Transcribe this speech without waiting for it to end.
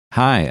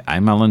Hi,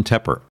 I'm Alan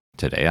Tepper.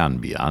 Today on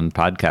Beyond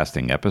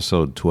Podcasting,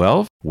 Episode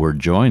 12, we're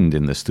joined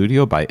in the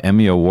studio by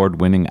Emmy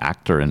Award-winning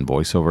actor and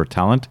voiceover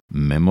talent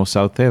Memo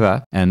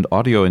Sauceda and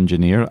audio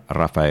engineer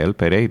Rafael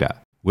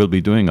Pereira. We'll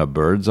be doing a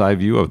bird's eye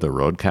view of the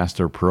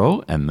Rodecaster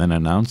Pro and then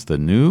announce the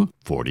new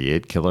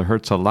 48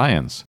 kHz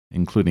Alliance,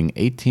 including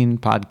 18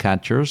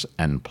 podcatchers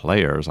and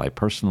players I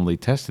personally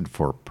tested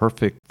for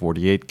perfect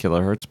 48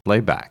 kHz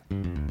playback.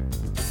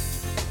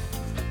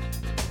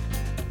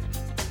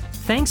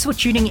 Thanks for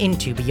tuning in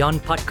to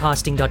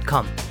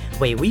BeyondPodcasting.com,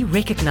 where we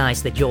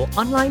recognize that your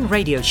online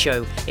radio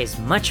show is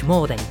much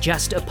more than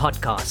just a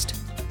podcast.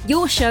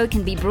 Your show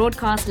can be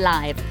broadcast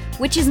live,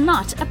 which is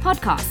not a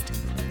podcast.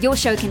 Your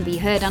show can be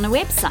heard on a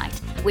website,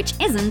 which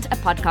isn't a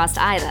podcast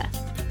either.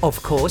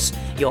 Of course,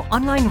 your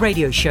online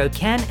radio show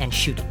can and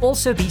should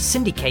also be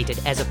syndicated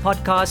as a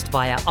podcast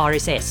via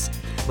RSS,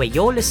 where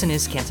your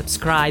listeners can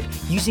subscribe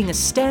using a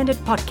standard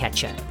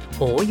podcatcher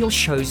or your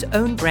show's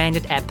own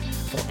branded app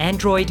for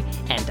Android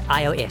and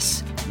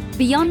iOS.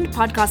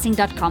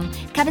 BeyondPodcasting.com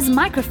covers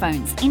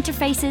microphones,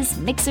 interfaces,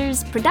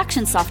 mixers,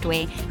 production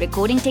software,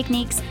 recording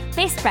techniques,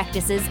 best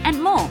practices,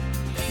 and more.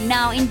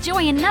 Now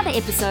enjoy another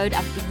episode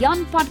of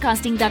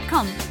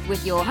BeyondPodcasting.com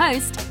with your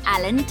host,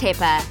 Alan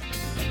Tepper.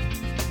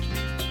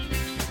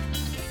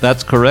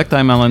 That's correct.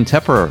 I'm Alan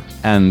Tepper,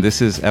 and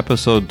this is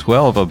episode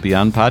 12 of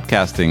Beyond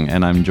Podcasting,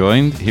 and I'm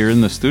joined here in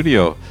the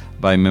studio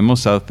by Memo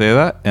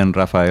Sauceda and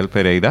Rafael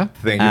Pereira.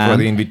 Thank you for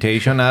the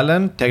invitation,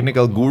 Alan,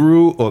 technical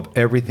guru of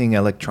everything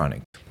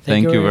electronic.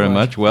 Thank you very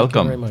much.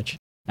 Welcome. Thank you very much.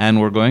 And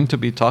we're going to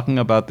be talking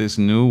about this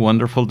new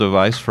wonderful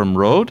device from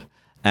Rode,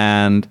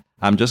 and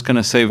I'm just going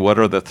to say what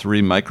are the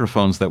three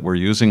microphones that we're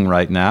using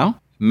right now.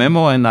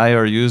 Memo and I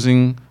are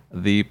using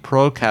the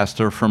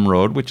Procaster from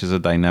Rode, which is a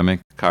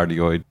dynamic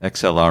cardioid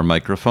XLR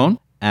microphone,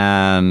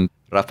 and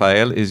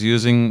Rafael is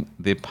using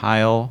the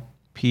Pyle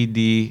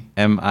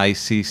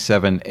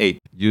PD-MIC78,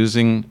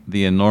 using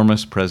the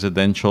enormous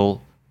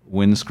presidential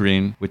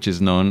windscreen, which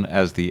is known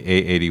as the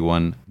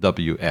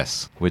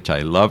A81WS, which I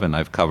love and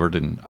I've covered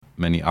in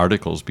many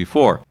articles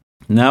before.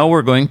 Now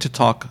we're going to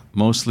talk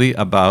mostly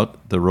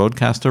about the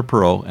Rodecaster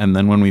Pro, and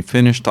then when we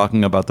finish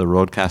talking about the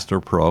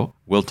Rodecaster Pro,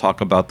 we'll talk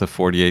about the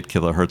 48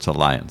 kHz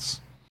Alliance.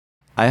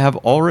 I have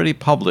already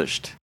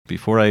published,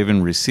 before I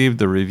even received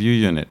the review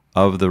unit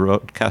of the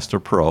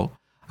Rodecaster Pro,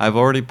 I've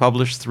already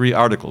published 3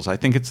 articles. I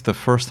think it's the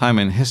first time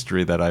in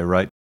history that I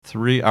write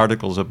 3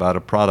 articles about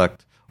a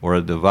product or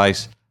a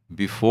device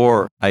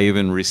before I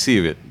even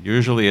receive it.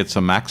 Usually it's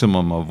a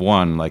maximum of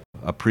 1, like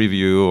a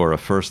preview or a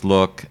first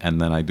look,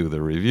 and then I do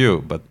the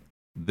review. But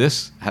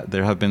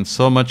there have been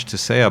so much to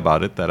say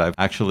about it that I've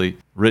actually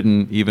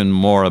written even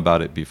more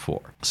about it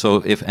before.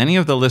 So if any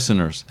of the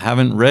listeners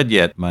haven't read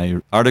yet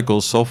my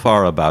articles so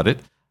far about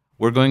it,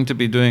 we're going to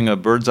be doing a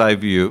bird's eye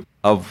view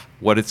of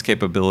what its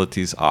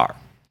capabilities are.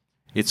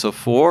 It's a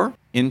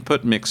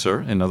 4-input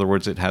mixer. In other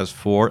words, it has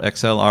 4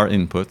 XLR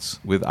inputs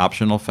with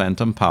optional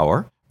phantom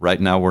power.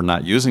 Right now, we're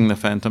not using the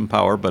phantom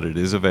power, but it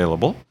is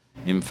available.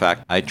 In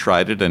fact, I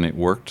tried it and it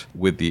worked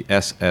with the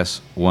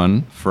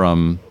SS1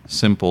 from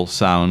Simple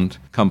Sound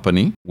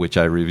Company, which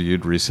I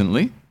reviewed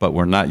recently, but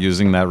we're not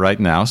using that right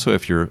now. So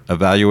if you're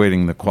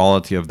evaluating the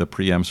quality of the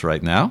preamps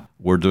right now,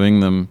 we're doing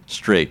them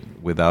straight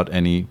without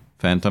any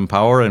phantom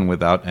power and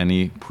without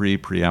any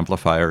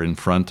preamplifier in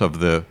front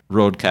of the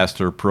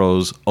Rodecaster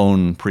Pro's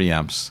own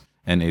preamps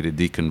and A to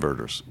D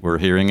converters. We're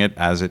hearing it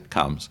as it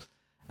comes.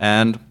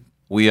 And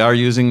we are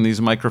using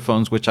these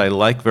microphones, which I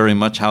like very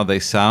much how they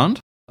sound,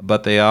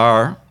 but they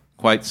are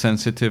quite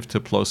sensitive to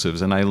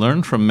plosives. And I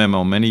learned from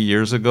Memo many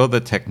years ago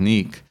the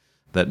technique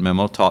that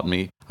Memo taught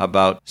me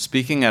about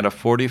speaking at a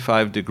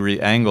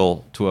 45-degree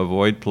angle to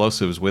avoid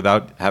plosives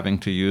without having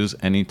to use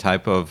any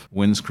type of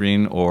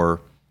windscreen or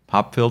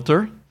pop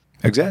filter.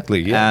 Exactly,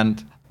 yeah.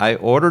 And I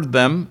ordered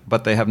them,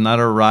 but they have not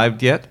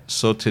arrived yet.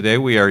 So today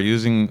we are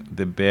using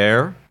the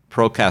Bear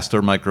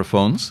Procaster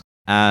microphones.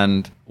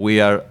 And we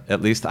are,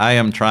 at least I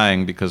am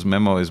trying, because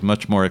Memo is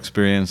much more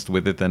experienced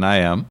with it than I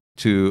am,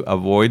 to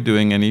avoid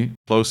doing any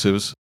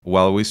plosives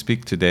while we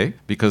speak today,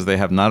 because they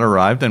have not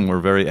arrived, and we're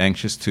very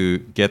anxious to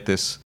get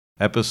this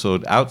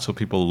episode out so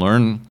people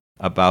learn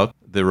about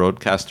the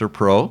Rodecaster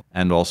Pro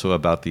and also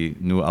about the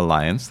new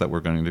Alliance that we're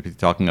going to be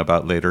talking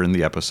about later in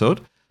the episode.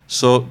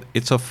 So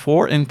it's a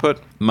 4-input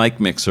mic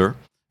mixer.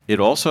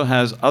 It also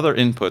has other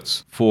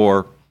inputs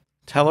for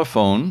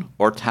telephone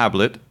or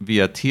tablet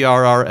via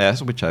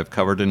TRRS, which I've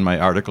covered in my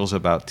articles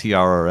about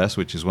TRRS,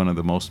 which is one of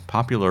the most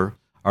popular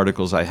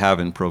articles I have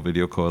in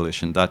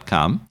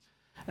ProVideoCoalition.com.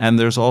 And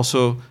there's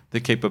also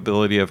the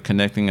capability of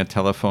connecting a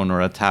telephone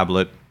or a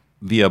tablet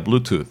via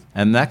Bluetooth.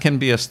 And that can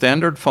be a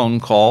standard phone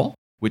call,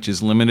 which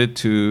is limited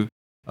to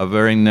a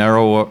very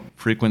narrow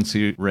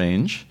frequency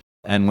range.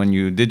 And when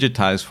you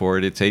digitize for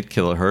it, it's 8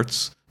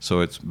 kilohertz.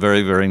 So it's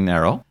very, very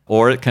narrow.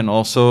 Or it can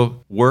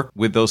also work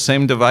with those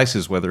same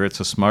devices, whether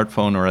it's a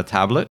smartphone or a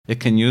tablet. It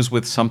can use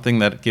with something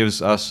that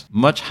gives us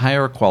much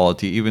higher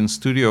quality, even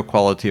studio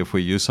quality, if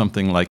we use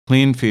something like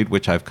CleanFeed,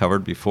 which I've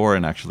covered before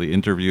and actually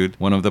interviewed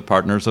one of the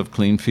partners of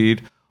CleanFeed,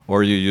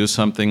 or you use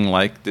something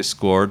like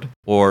Discord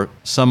or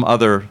some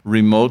other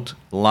remote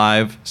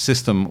live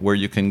system where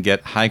you can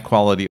get high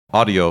quality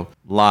audio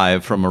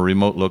live from a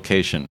remote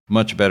location,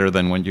 much better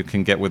than what you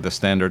can get with a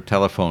standard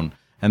telephone.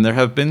 And there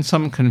have been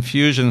some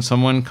confusion.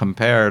 Someone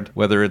compared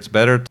whether it's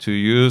better to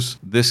use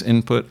this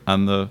input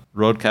on the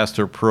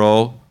Rodecaster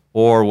Pro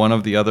or one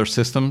of the other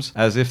systems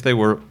as if they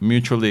were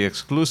mutually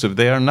exclusive.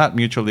 They are not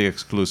mutually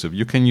exclusive.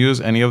 You can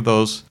use any of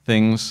those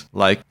things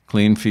like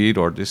CleanFeed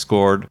or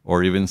Discord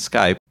or even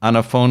Skype on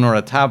a phone or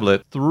a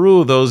tablet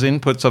through those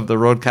inputs of the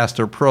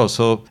Rodecaster Pro.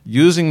 So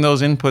using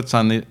those inputs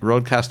on the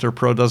Rodecaster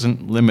Pro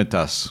doesn't limit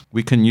us.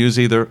 We can use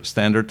either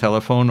standard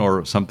telephone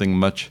or something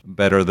much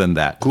better than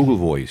that. Google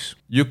Voice.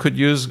 You could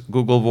use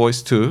Google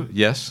Voice too,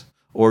 yes.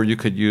 Or you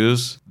could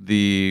use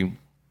the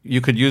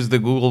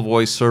Google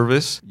Voice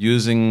service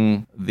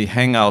using the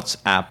Hangouts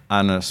app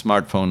on a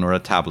smartphone or a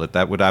tablet.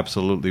 That would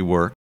absolutely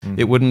work.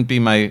 It wouldn't be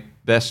my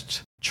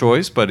best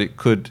choice, but it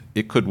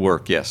could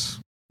work, yes.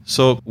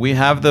 So we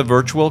have the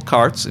virtual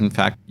carts. In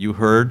fact, you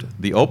heard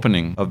the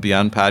opening of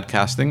Beyond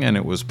Podcasting, and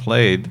it was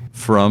played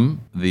from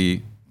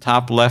the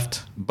top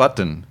left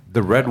button.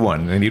 The red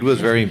one, and it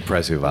was very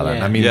impressive, Alan.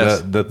 Yeah. I mean,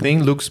 Yes. the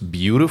thing looks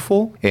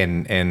beautiful,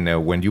 and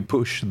when you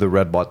push the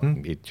red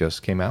button, it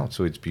just came out.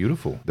 So it's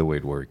beautiful the way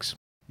it works.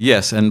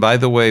 Yes, and by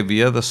the way,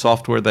 via the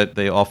software that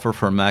they offer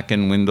for Mac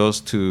and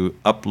Windows to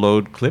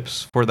upload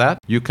clips for that,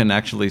 you can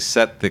actually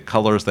set the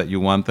colors that you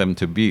want them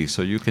to be.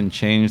 So you can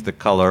change the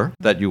color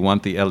that you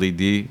want the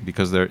LED,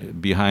 because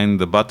behind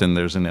the button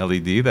there's an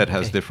LED that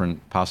has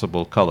different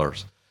possible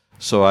colors.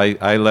 So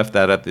I left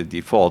that at the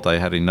default. I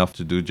had enough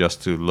to do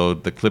just to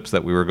load the clips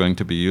that we were going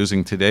to be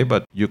using today,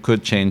 but you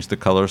could change the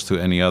colors to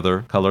any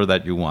other color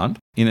that you want.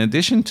 In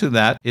addition to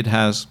that, it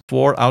has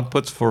 4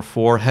 outputs for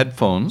 4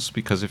 headphones,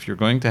 because if you're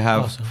going to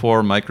have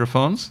 4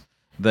 microphones,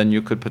 then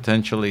you could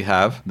potentially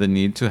have the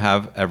need to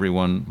have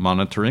everyone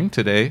monitoring.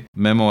 Today,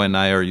 Memo and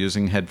I are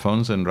using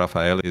headphones, and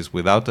Rafael is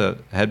without a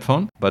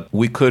headphone, but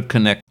we could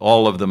connect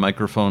all of the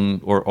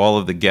microphone or all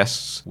of the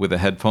guests with a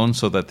headphone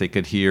so that they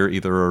could hear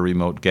either a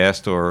remote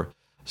guest or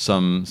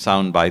some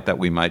sound bite that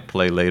we might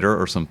play later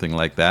or something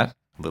like that.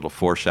 A little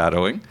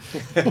foreshadowing.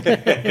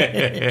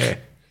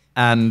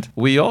 And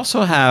we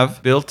also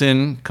have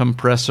built-in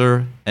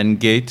compressor and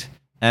gate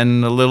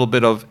and a little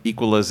bit of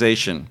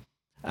equalization.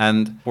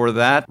 And for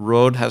that,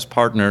 Rode has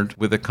partnered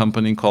with a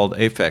company called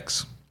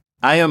Aphex.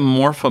 I am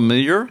more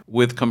familiar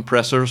with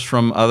compressors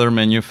from other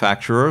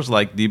manufacturers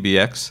like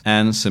DBX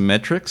and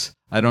Symmetrix.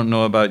 I don't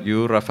know about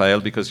you,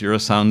 Rafael, because you're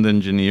a sound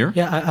engineer.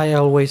 Yeah, I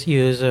always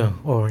use,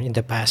 or in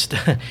the past,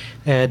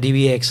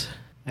 DBX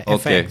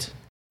effect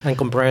and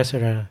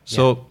compressor.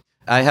 So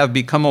I have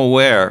become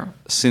aware,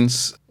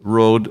 since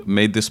Rode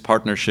made this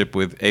partnership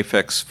with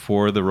Aphex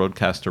for the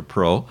Rodecaster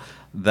Pro,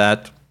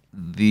 that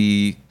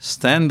the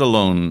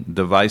standalone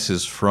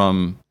devices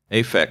from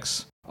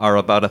Aphex are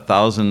about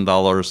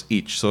 $1,000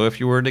 each. So if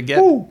you were to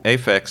get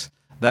Aphex,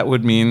 that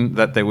would mean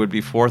that they would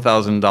be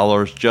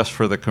 $4,000 just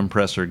for the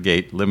compressor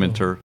gate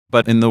limiter.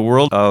 But in the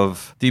world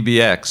of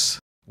DBX,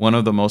 one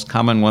of the most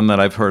common one that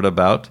I've heard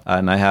about,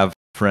 and I have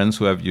friends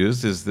who have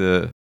used, is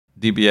the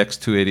DBX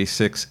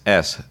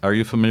 286S. Are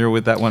you familiar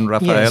with that one,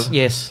 Rafael?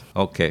 Yes.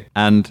 Okay.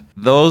 And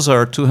those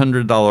are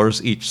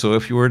 $200 each. So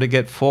if you were to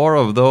get 4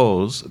 of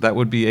those, that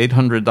would be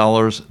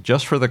 $800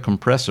 just for the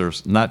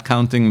compressors, not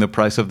counting the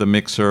price of the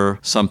mixer,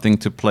 something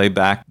to play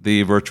back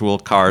the virtual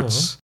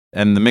carts.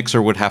 And the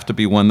mixer would have to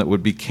be one that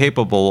would be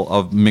capable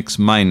of mix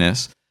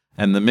minus.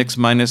 And the mix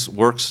minus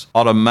works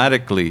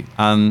automatically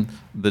on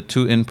the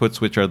 2 inputs,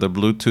 which are the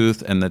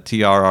Bluetooth and the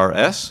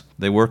TRRS.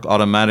 They work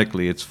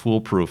automatically. It's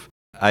foolproof.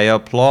 I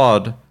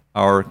applaud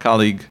our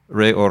colleague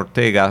Ray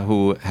Ortega,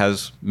 who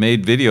has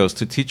made videos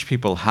to teach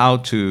people how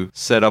to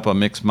set up a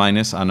mix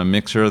minus on a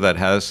mixer that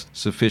has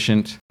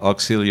sufficient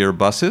auxiliary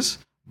buses.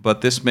 But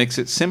this makes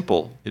it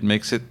simple. It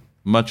makes it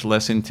much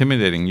less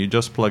intimidating. You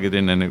just plug it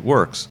in and it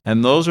works.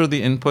 And those are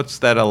the inputs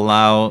that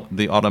allow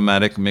the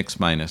automatic mix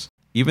minus.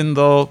 Even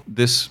though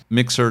this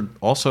mixer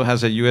also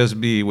has a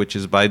USB, which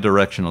is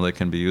bidirectional, it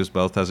can be used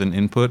both as an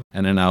input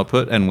and an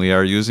output, and we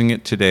are using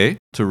it today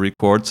to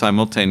record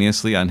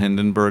simultaneously on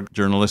Hindenburg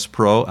Journalist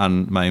Pro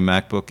on my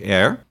MacBook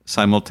Air,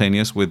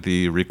 simultaneous with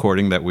the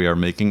recording that we are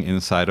making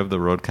inside of the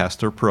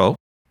Rodecaster Pro.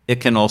 It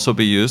can also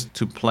be used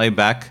to play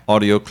back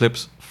audio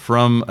clips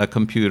from a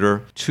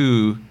computer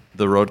to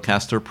the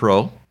Rodecaster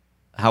Pro.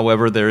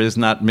 However, there is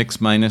not mix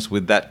minus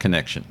with that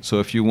connection. So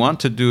if you want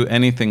to do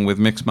anything with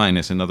mix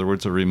minus, in other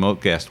words, a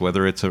remote guest,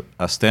 whether it's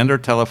a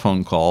standard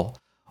telephone call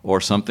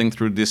or something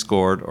through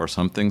Discord or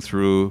something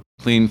through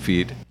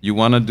CleanFeed, you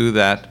want to do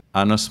that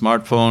on a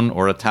smartphone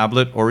or a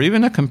tablet or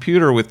even a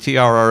computer with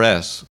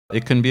TRRS.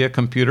 It can be a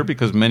computer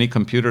because many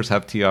computers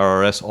have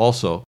TRRS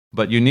also,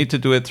 but you need to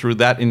do it through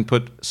that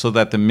input so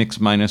that the mix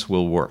minus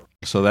will work.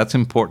 So that's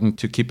important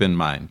to keep in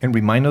mind. And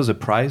remind us the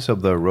price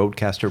of the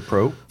Rodecaster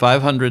Pro.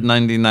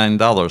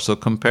 $599. So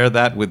compare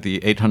that with the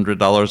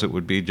 $800 it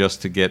would be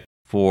just to get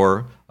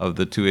 4 of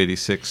the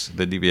 286,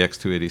 the DVX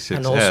 286S.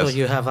 And also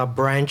you have a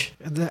branch,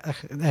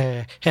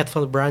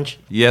 headphone branch.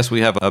 Yes, we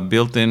have a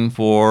built-in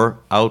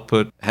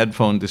 4-output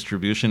headphone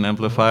distribution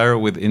amplifier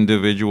with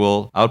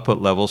individual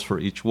output levels for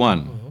each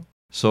one.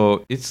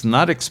 So it's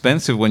not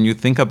expensive when you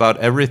think about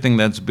everything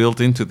that's built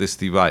into this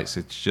device.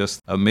 It's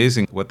just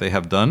amazing what they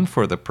have done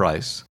for the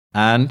price.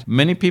 And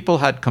many people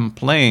had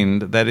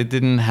complained that it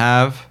didn't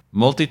have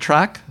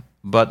multi-track,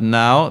 but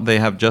now they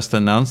have just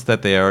announced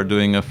that they are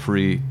doing a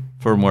free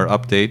firmware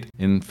update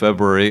in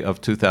February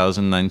of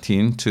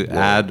 2019 to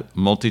add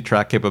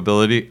multi-track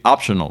capability,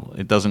 optional.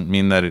 It doesn't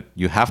mean that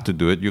you have to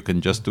do it. You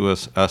can just do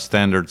a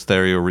standard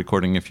stereo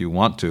recording if you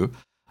want to,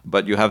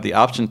 but you have the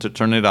option to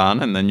turn it on,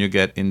 and then you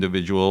get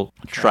individual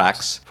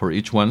tracks for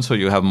each one, so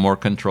you have more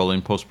control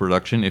in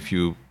post-production. If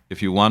you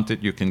want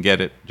it, you can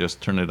get it.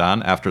 Just turn it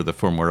on after the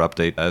firmware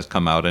update has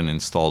come out and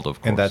installed, of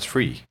course. And that's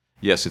free.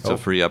 Yes, it's a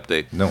free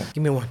update. No.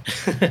 Give me one.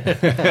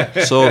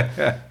 So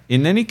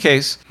in any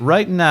case,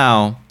 right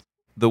now,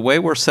 the way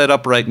we're set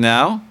up right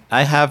now,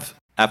 I have,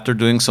 after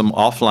doing some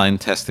offline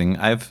testing,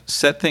 I've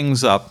set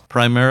things up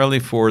primarily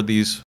for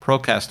these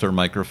Procaster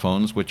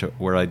microphones,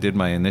 where I did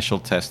my initial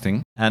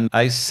testing. And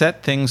I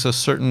set things a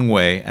certain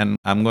way, and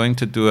I'm going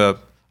to do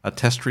a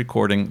test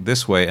recording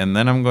this way, and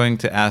then I'm going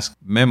to ask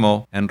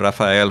Memo and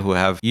Rafael, who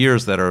have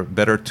ears that are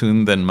better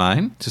tuned than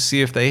mine, to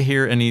see if they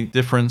hear any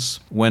difference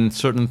when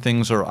certain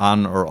things are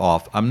on or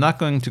off. I'm not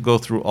going to go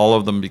through all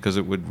of them because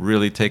it would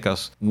really take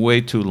us way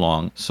too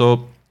long.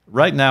 So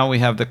right now we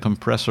have the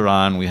compressor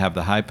on, we have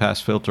the high-pass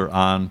filter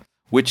on,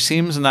 which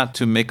seems not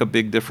to make a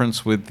big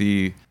difference with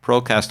the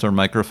Procaster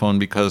microphone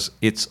because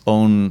its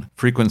own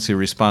frequency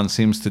response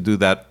seems to do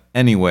that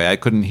anyway. I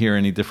couldn't hear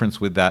any difference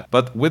with that.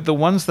 But with the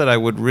ones that I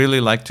would really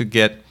like to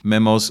get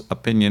Memo's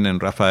opinion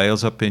and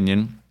Rafael's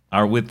opinion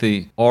are with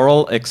the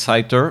Aural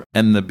Exciter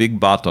and the Big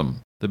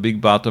Bottom. The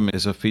Big Bottom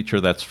is a feature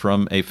that's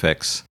from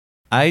Aphex.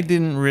 I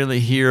didn't really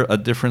hear a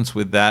difference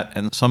with that,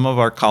 and some of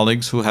our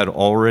colleagues who had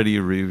already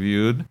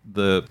reviewed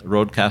the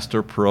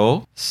Rodecaster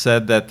Pro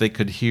said that they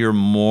could hear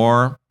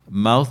more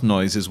mouth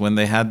noises when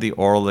they had the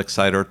Aural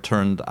Exciter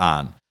turned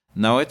on.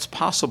 Now, it's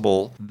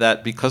possible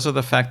that because of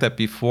the fact that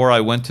before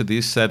I went to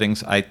these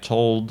settings, I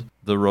told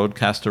the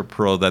Rodecaster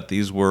Pro that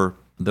these were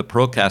the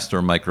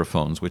Procaster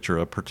microphones, which are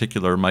a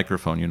particular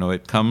microphone. You know,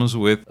 it comes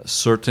with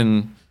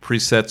certain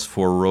presets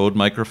for Rode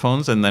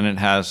microphones, and then it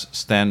has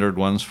standard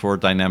ones for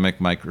dynamic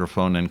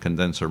microphone and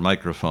condenser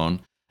microphone.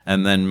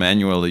 And then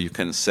manually you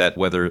can set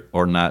whether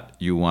or not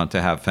you want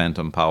to have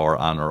phantom power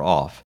on or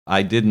off.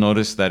 I did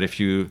notice that if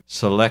you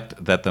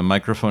select that the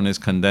microphone is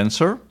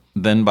condenser,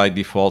 then by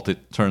default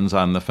it turns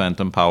on the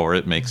phantom power.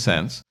 It makes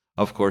sense.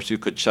 Of course, you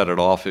could shut it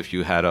off if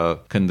you had a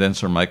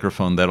condenser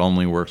microphone that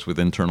only works with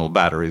internal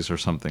batteries or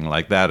something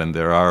like that. And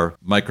there are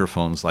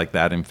microphones like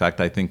that. In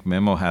fact, I think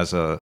Memo has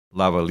a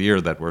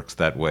lavalier that works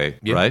that way,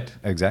 right?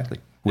 Exactly.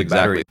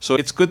 Exactly. So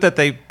it's good that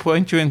they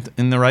point you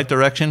in the right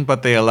direction,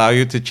 but they allow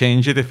you to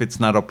change it if it's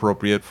not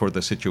appropriate for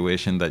the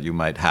situation that you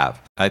might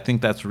have. I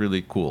think that's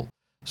really cool.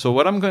 So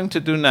what I'm going to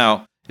do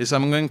now is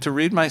I'm going to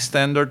read my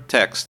standard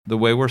text the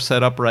way we're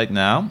set up right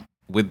now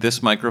with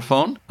this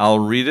microphone. I'll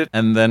read it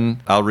and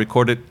then I'll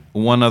record it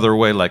one other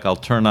way, like I'll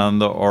turn on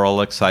the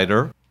Aural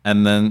Exciter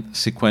and then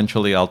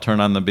sequentially I'll turn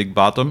on the Big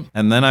Bottom,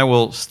 and then I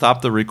will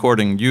stop the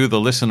recording. You, the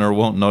listener,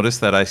 won't notice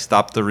that I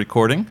stopped the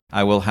recording.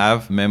 I will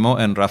have Memo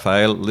and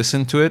Rafael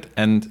listen to it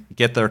and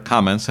get their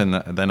comments, and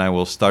then I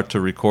will start to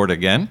record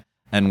again,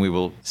 and we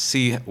will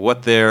see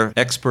what their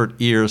expert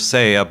ears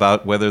say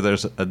about whether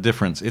there's a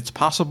difference. It's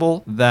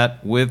possible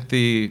that with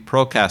the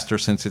Procaster,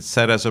 since it's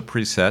set as a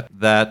preset,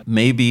 that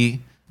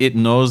maybe it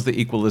knows the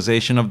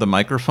equalization of the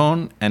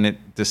microphone and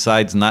it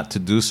decides not to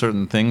do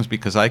certain things,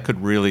 because I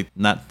could really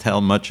not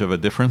tell much of a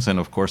difference. And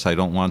of course, I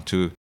don't want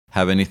to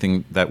have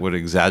anything that would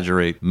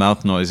exaggerate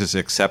mouth noises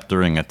except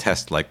during a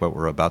test like what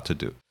we're about to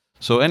do.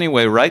 So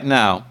anyway, right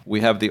now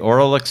we have the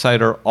Aural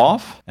Exciter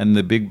off and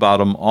the Big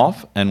Bottom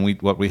off. And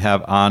what we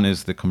have on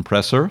is the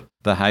compressor,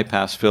 the high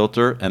pass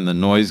filter, and the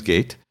noise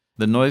gate.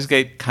 The noise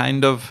gate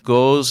kind of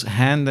goes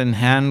hand in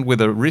hand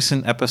with a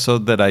recent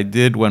episode that I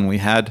did when we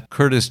had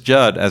Curtis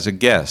Judd as a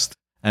guest.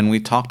 And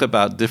we talked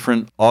about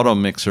different auto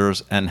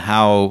mixers and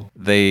how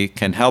they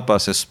can help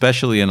us,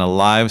 especially in a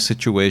live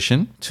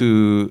situation,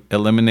 to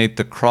eliminate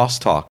the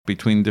crosstalk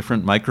between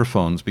different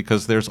microphones,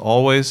 because there's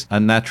always a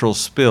natural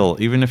spill.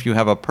 Even if you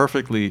have a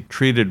perfectly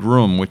treated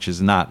room, which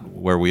is not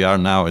where we are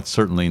now, it's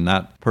certainly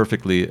not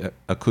perfectly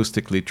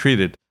acoustically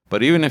treated.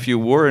 But even if you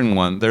were in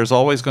one, there's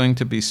always going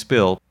to be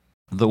spill.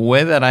 The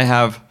way that I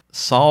have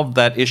solved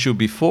that issue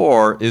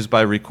before is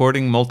by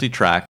recording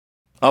multitrack,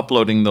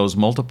 uploading those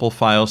multiple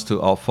files to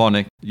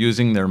Auphonic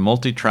using their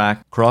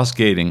multitrack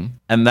cross-gating,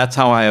 and that's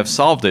how I have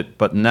solved it.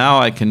 But now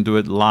I can do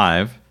it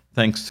live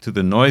thanks to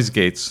the noise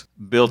gates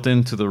built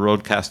into the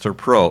Rodecaster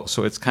Pro.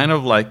 So it's kind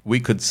of like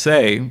we could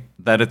say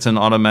that it's an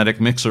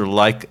automatic mixer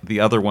like the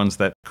other ones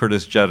that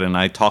Curtis Judd and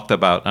I talked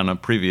about on a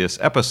previous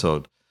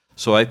episode.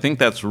 So I think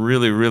that's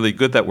really, really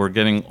good that we're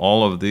getting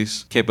all of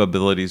these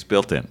capabilities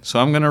built in. So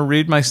I'm going to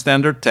read my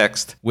standard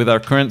text with our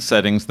current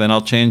settings, then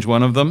I'll change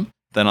one of them,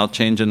 then I'll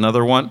change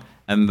another one,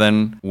 and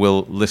then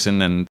we'll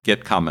listen and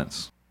get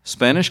comments.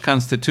 Spanish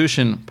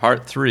Constitution,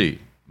 Part 3,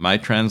 my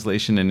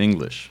translation in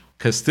English.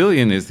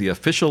 Castilian is the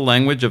official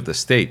language of the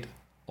state.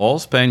 All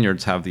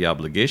Spaniards have the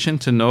obligation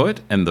to know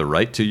it and the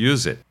right to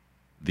use it.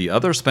 The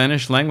other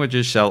Spanish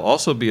languages shall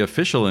also be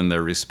official in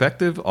their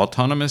respective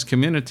autonomous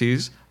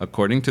communities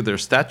according to their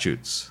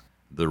statutes.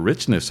 The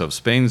richness of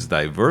Spain's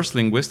diverse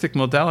linguistic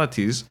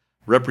modalities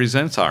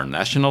represents our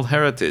national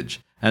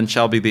heritage and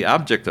shall be the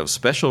object of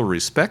special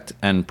respect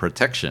and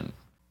protection.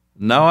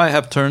 Now I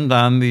have turned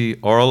on the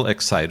oral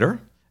exciter,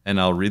 and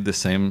I'll read the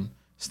same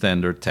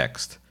standard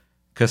text.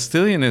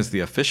 Castilian is the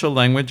official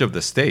language of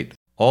the state.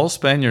 All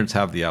Spaniards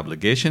have the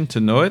obligation to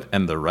know it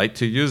and the right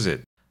to use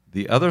it.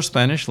 The other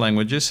Spanish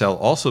languages shall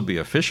also be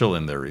official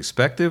in their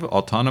respective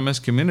autonomous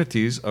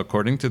communities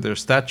according to their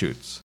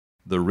statutes.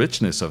 The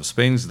richness of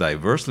Spain's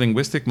diverse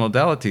linguistic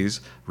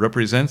modalities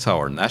represents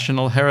our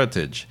national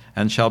heritage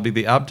and shall be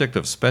the object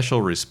of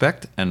special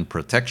respect and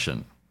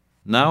protection.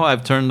 Now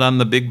I've turned on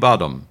the big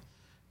bottom.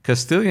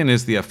 Castilian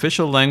is the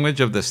official language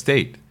of the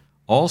state.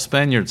 All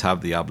Spaniards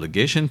have the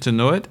obligation to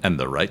know it and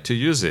the right to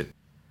use it.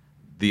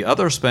 The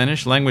other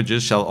Spanish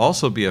languages shall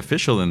also be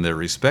official in their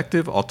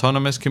respective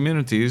autonomous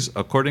communities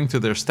according to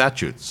their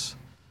statutes.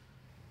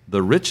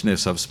 The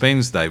richness of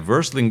Spain's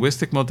diverse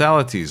linguistic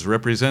modalities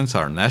represents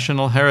our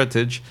national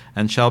heritage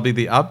and shall be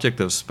the object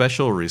of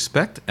special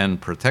respect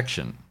and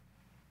protection.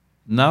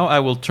 Now I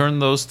will turn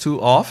those two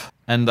off,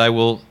 and I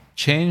will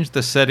change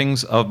the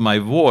settings of my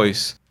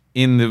voice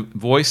in the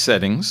voice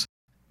settings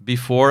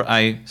before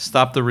I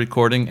stop the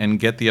recording and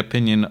get the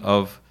opinion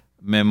of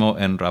Memo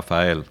and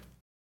Rafael.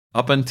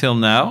 Up until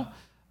now,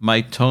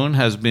 my tone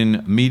has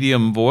been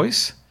medium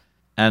voice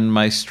and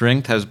my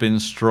strength has been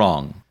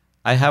strong.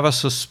 I have a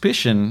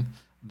suspicion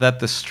that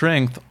the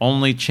strength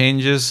only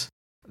changes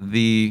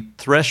the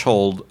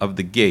threshold of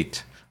the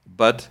gate,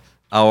 but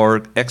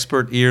our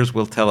expert ears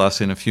will tell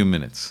us in a few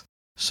minutes.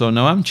 So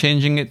now I'm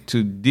changing it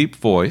to deep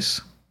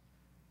voice.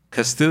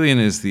 Castilian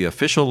is the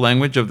official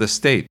language of the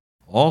state.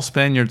 All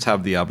Spaniards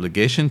have the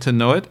obligation to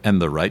know it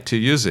and the right to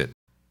use it.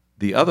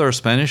 The other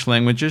Spanish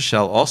languages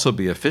shall also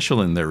be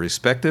official in their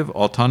respective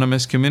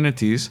autonomous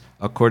communities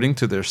according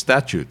to their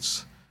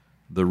statutes.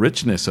 The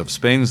richness of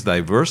Spain's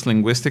diverse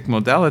linguistic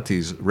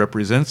modalities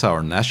represents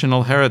our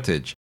national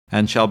heritage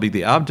and shall be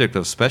the object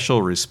of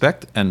special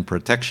respect and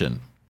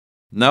protection.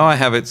 Now I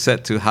have it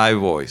set to high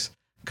voice.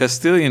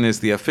 Castilian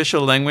is the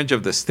official language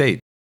of the state.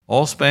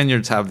 All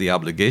Spaniards have the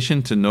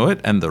obligation to know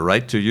it and the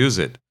right to use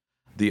it.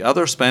 The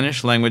other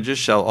Spanish languages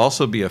shall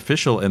also be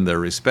official in their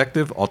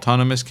respective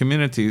autonomous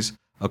communities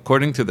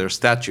according to their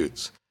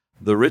statutes.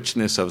 The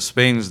richness of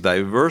Spain's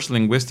diverse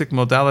linguistic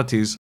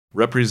modalities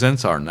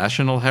represents our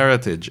national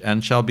heritage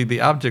and shall be the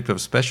object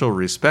of special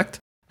respect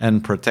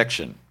and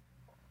protection.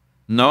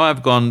 Now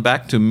I've gone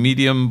back to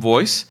medium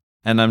voice,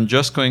 and I'm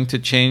just going to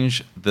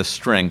change the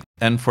strength.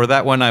 And for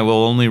that one, I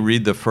will only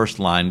read the first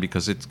line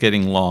because it's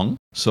getting long.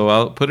 So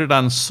I'll put it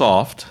on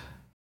soft.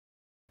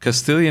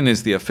 Castilian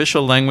is the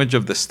official language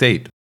of the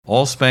state.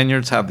 All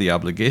Spaniards have the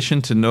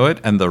obligation to know it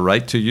and the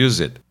right to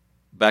use it.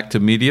 Back to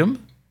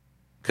medium.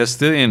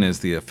 Castilian is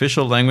the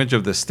official language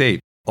of the state.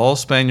 All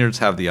Spaniards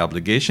have the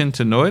obligation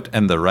to know it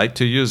and the right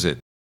to use it.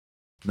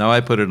 Now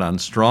I put it on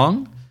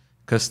strong.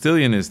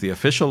 Castilian is the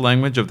official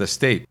language of the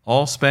state.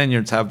 All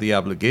Spaniards have the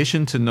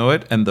obligation to know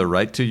it and the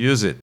right to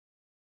use it.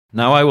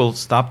 Now I will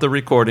stop the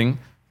recording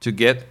to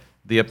get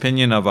the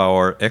opinion of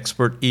our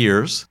expert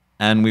ears,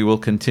 and we will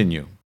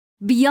continue.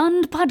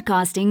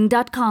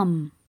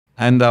 BeyondPodcasting.com.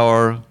 And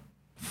our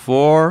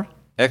 4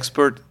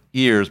 expert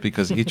ears,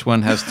 because each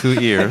one has 2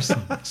 ears.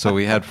 So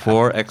we had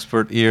 4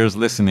 expert ears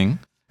listening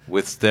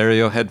with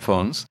stereo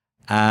headphones.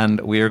 And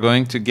we are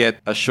going to get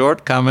a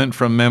short comment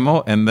from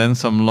Memo and then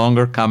some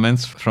longer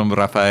comments from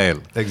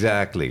Rafael.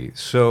 Exactly.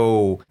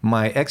 So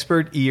my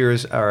expert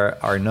ears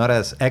are not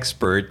as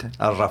expert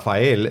as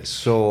Rafael,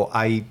 so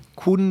I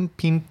couldn't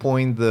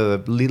pinpoint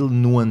the little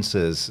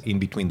nuances in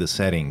between the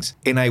settings.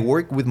 And I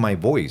work with my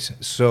voice.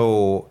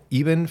 So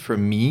even for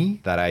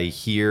me, that I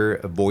hear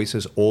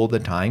voices all the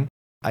time,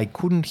 I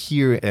couldn't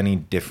hear any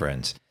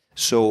difference.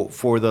 So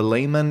for the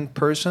layman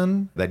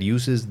person that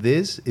uses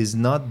this is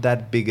not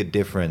that big a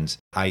difference,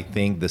 I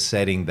think, the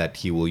setting that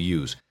he will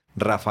use.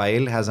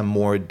 Rafael has a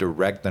more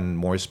direct and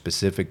more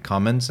specific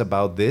comments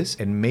about this,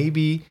 and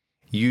maybe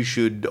you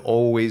should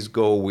always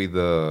go with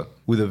a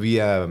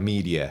via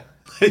media.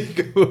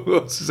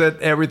 Set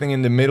everything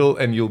in the middle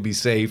and you'll be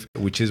safe,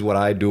 which is what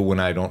I do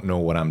when I don't know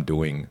what I'm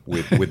doing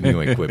with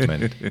new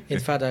equipment. In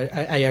fact,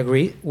 I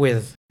agree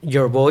with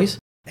your voice.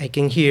 I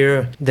can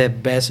hear the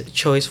best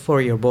choice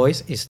for your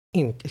voice is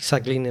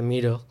exactly in the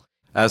middle.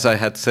 As I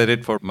had said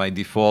it for my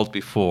default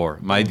before,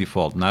 my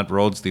default, not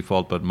Rode's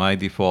default, but my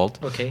default,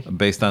 Okay.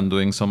 Based on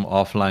doing some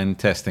offline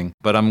testing.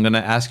 But I'm going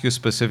to ask you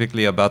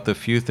specifically about the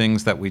few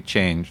things that we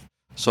changed.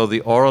 So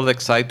the oral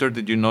exciter,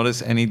 did you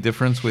notice any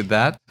difference with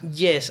that?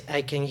 Yes,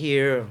 I can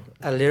hear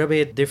a little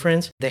bit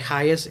difference. The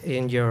highest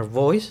in your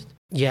voice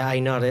Yeah, I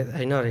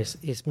noticed.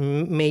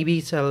 Maybe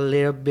it's a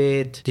little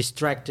bit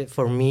distracted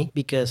for me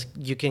because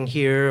you can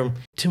hear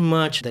too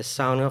much the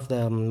sound of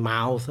the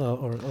mouth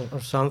or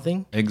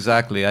something.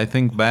 Exactly. I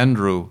think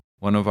Bandrew,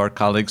 one of our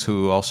colleagues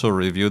who also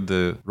reviewed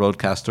the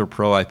Rodecaster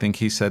Pro, I think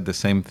he said the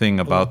same thing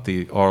about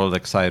the oral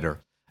exciter.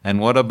 And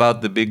what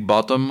about the big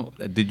bottom?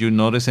 Did you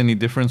notice any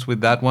difference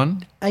with that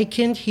one? I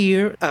can't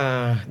hear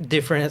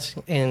difference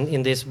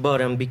in this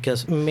button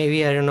because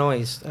maybe I don't know.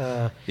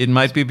 It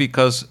might be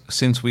because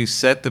since we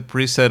set the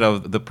preset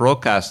of the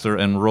Procaster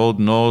and Rode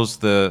knows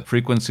the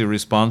frequency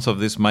response of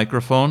this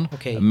microphone,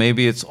 Okay.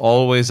 maybe it's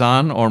always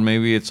on or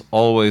maybe it's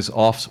always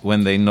off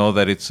when they know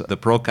that it's the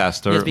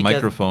Procaster Yes, because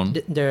microphone.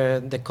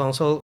 The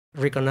console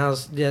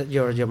recognize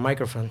your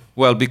microphone.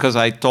 Well, because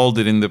I told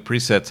it in the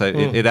presets,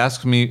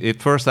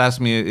 it first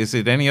asked me, is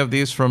it any of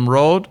these from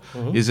Rode?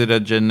 Is it a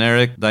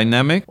generic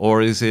dynamic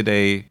or is it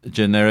a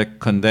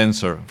generic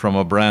condenser from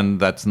a brand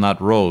that's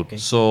not Rode? Okay.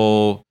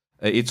 So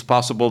it's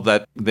possible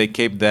that they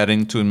keep that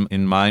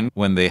in mind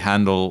when they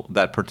handle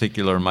that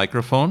particular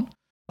microphone.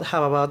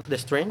 How about the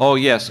strength? Oh,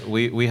 yes.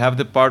 We have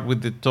the part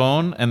with the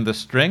tone and the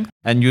strength.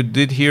 And you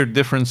did hear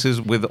differences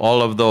with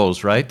all of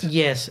those, right?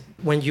 Yes.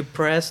 When you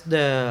press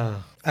the...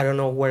 I don't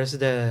know where's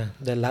the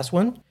last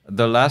one.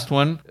 The last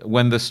one,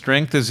 when the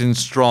strength is in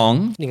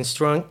strong, In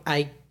strong,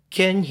 I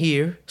can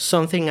hear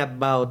something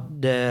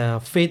about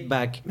the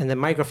feedback and the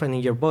microphone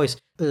in your voice,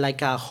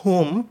 like a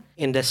hum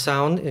in the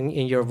sound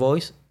in your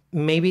voice.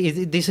 Maybe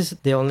this is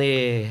the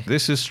only...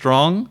 this is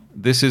strong,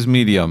 this is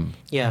medium.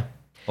 Yeah,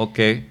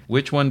 Okay.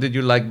 Which one did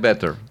you like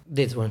better?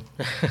 this one.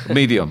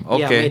 Medium. Yeah,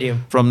 Okay.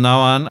 medium. From now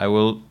on, I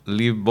will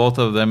leave both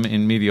of them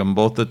in medium,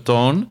 both the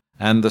tone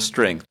and the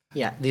strength.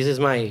 Yeah, this is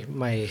my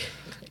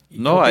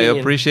No, I opinion.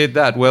 appreciate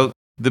that. Well,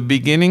 the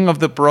beginning of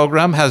the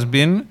program has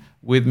been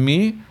with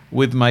me,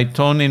 with my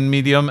tone in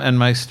medium and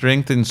my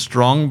strength in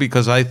strong,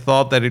 because I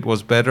thought that it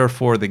was better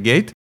for the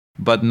gate.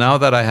 But now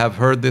that I have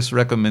heard this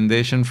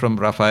recommendation from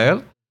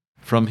Rafael,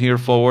 from here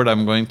forward,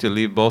 I'm going to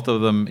leave both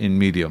of them in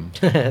medium.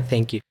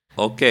 Thank you.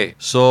 Okay,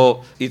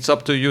 so it's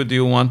up to you. Do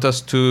you want us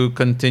to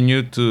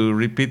continue to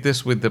repeat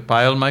this with the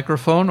Pyle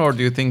microphone, or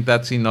do you think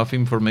that's enough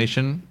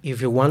information?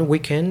 If you want, we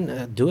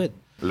can do it.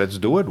 Let's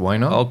do it. Why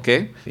not?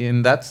 Okay,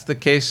 and that's the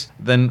case,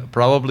 then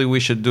probably we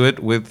should do it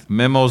with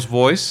Memo's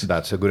voice.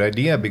 That's a good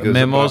idea because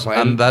Memo's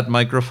Rafael, and that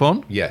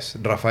microphone. Yes,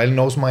 Rafael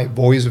knows my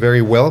voice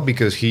very well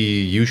because he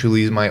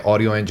usually is my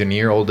audio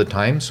engineer all the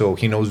time. So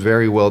he knows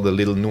very well the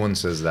little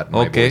nuances that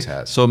my Okay, voice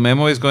has. so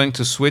Memo is going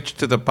to switch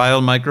to the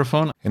Pyle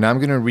microphone. And I'm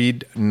going to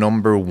read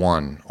number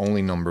 1,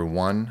 only number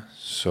 1.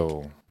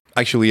 So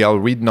actually, I'll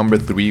read number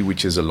 3,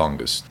 which is the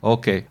longest.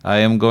 Okay, I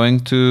am going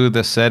to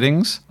the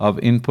settings of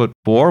input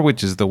 4,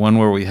 which is the one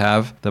where we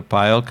have the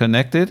Pyle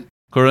connected.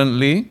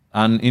 Currently,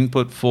 on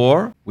input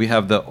 4, we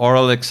have the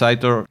oral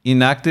exciter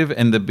inactive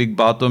and the big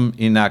bottom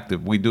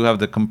inactive. We do have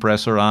the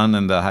compressor on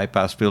and the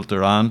high-pass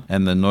filter on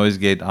and the noise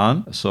gate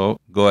on. So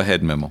go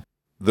ahead, Memo.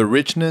 The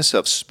richness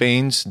of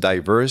Spain's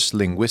diverse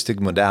linguistic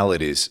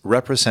modalities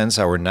represents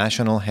our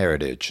national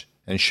heritage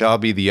and shall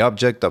be the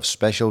object of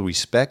special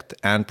respect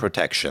and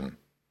protection.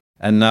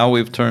 And now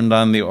we've turned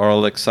on the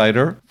oral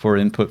exciter for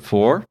input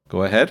 4.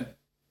 Go ahead.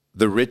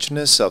 The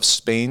richness of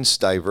Spain's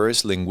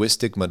diverse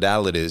linguistic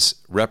modalities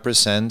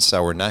represents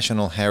our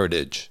national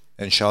heritage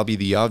and shall be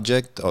the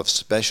object of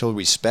special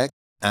respect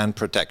and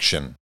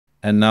protection.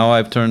 And now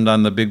I've turned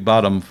on the big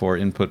bottom for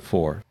input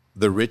 4.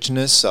 The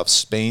richness of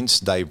Spain's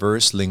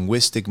diverse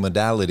linguistic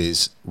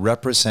modalities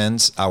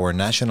represents our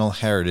national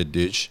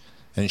heritage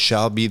and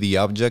shall be the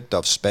object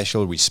of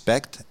special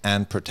respect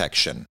and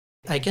protection.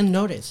 I can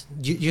notice.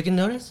 You can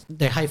notice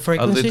the high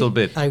frequency. little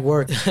bit. I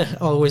work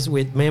always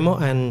with Memo,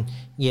 and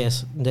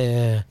yes,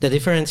 the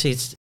difference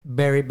is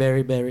very,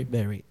 very, very,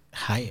 very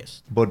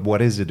highest. But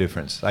what is the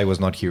difference? I was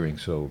not hearing,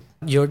 so...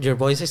 Your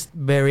voice is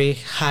very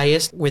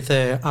highest with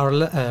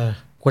our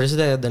what is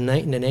the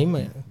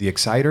name? The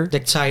exciter? The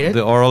exciter.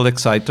 The oral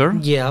exciter.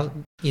 Yeah,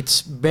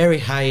 it's very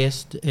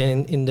highest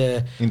in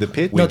the... In the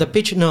pitch? No, the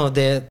pitch. No,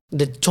 the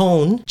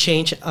tone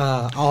change.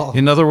 All.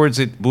 In other words,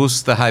 it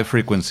boosts the high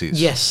frequencies.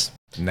 Yes.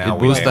 Now It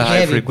boosts the high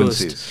Heavy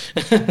frequencies.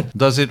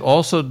 Does it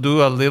also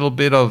do a little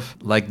bit of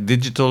like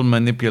digital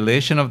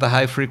manipulation of the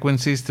high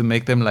frequencies to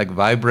make them like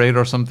vibrate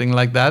or something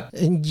like that?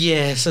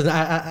 Yes, and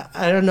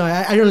I don't know.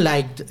 I don't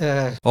like.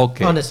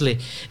 Okay. Honestly,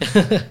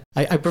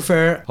 I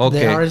prefer. Okay.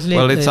 The honestly,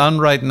 Well, it's on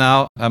right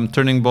now. I'm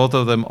turning both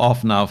of them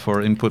off now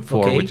for input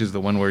 4, Okay. which is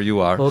the one where you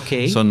are.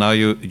 Okay. So now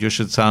you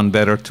should sound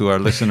better to our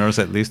listeners,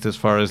 at least as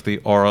far as the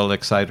oral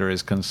exciter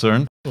is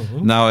concerned.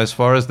 Mm-hmm. Now, as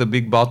far as the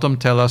big bottom,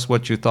 tell us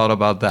what you thought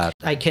about that.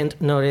 I can't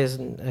notice.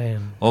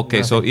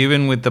 Okay, so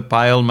even with the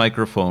Pyle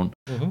microphone,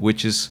 Mm-hmm.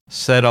 which is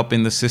set up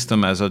in the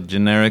system as a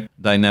generic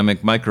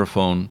dynamic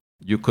microphone,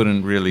 you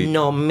couldn't really...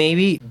 No,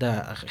 maybe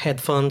the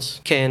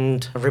headphones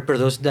can't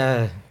reproduce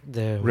the.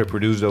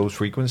 reproduce those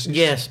frequencies?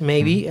 Yes,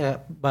 maybe,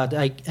 but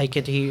I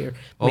can hear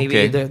maybe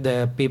Okay.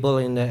 the people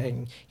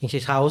in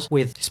his house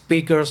with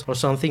speakers or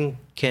something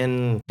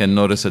can. Can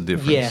notice a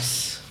difference.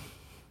 Yes.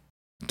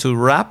 To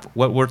wrap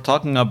what we're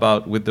talking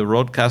about with the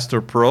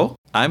Rodecaster Pro,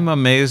 I'm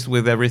amazed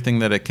with everything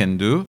that it can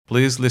do.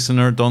 Please,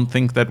 listener, don't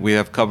think that we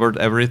have covered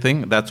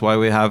everything. That's why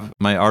we have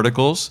my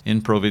articles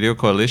in Pro Video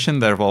Coalition.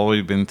 There have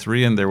already been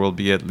 3, and there will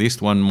be at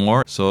least one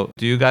more. So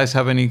do you guys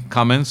have any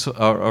comments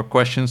or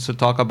questions to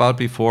talk about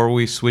before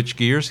we switch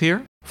gears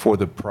here? For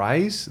the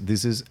price,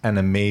 this is an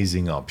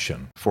amazing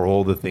option for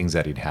all the things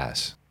that it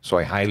has. So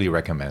I highly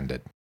recommend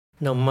it.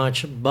 Not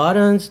much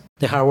buttons.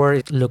 The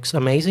hardware looks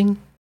amazing.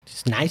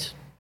 It's nice.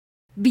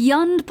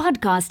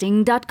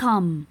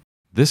 BeyondPodcasting.com.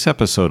 This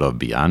episode of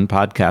Beyond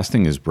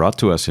Podcasting is brought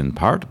to us in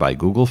part by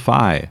Google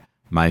Fi,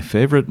 my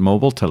favorite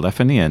mobile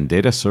telephony and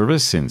data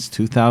service since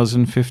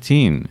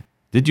 2015.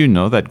 Did you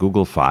know that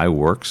Google Fi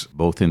works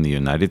both in the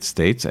United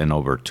States and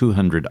over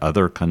 200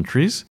 other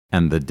countries,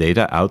 and the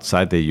data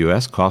outside the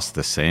US costs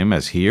the same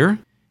as here?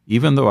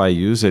 Even though I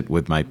use it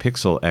with my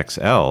Pixel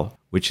XL,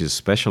 which is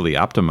specially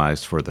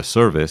optimized for the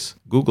service,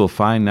 Google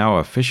Fi now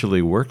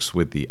officially works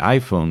with the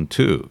iPhone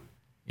too.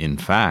 In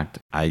fact,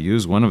 I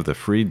use one of the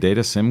free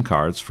data SIM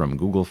cards from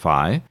Google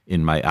Fi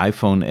in my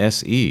iPhone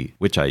SE,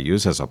 which I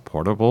use as a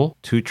portable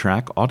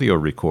 2-track audio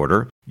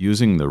recorder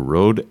using the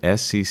Rode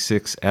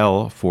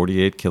SC6L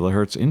 48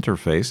 kHz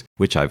interface,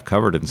 which I've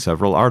covered in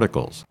several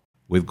articles.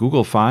 With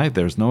Google Fi,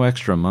 there's no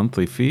extra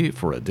monthly fee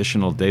for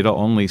additional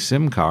data-only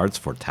SIM cards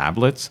for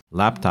tablets,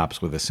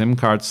 laptops with a SIM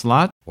card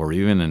slot, or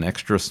even an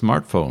extra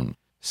smartphone.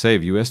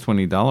 Save US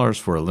 $20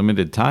 for a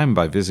limited time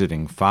by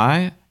visiting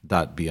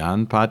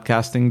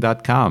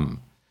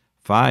fi.beyondpodcasting.com.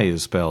 Fi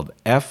is spelled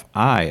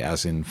F-I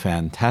as in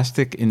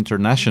Fantastic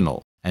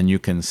International, and you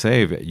can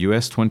save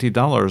US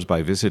 $20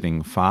 by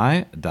visiting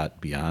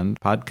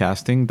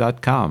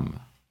fi.beyondpodcasting.com.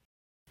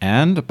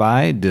 And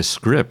by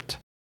Descript,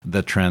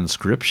 the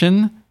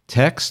transcription,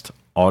 text,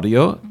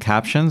 audio,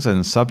 captions,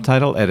 and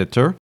subtitle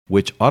editor,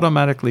 which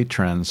automatically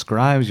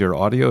transcribes your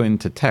audio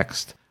into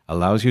text,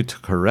 allows you to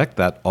correct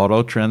that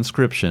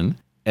auto-transcription,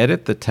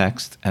 edit the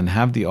text, and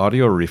have the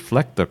audio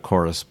reflect the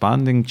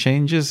corresponding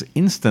changes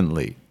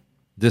instantly.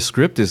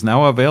 Descript is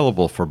now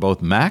available for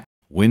both Mac,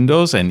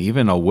 Windows, and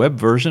even a web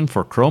version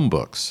for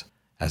Chromebooks.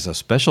 As a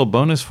special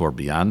bonus for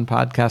Beyond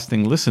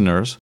Podcasting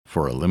listeners,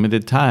 for a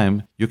limited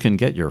time, you can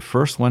get your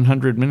first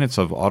 100 minutes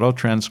of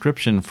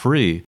auto-transcription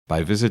free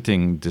by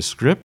visiting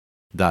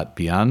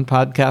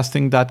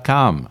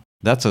descript.beyondpodcasting.com.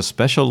 That's a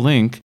special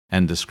link,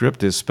 and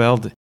Descript is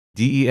spelled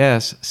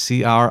DESCRIPT.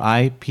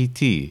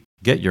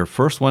 Get your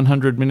first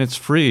 100 minutes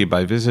free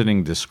by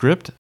visiting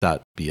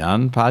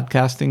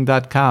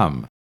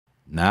descript.beyondpodcasting.com.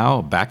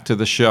 Now, back to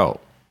the show.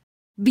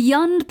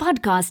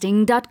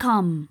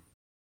 BeyondPodcasting.com.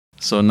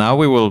 So now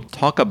we will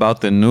talk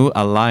about the new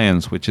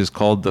alliance, which is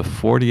called the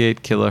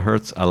 48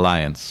 Kilohertz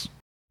Alliance.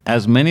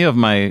 As many of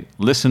my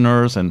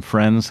listeners and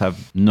friends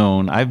have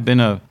known, I've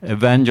been an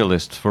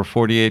evangelist for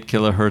 48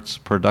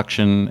 kilohertz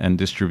production and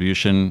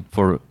distribution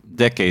for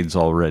decades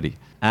already.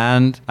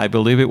 And I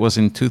believe it was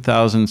in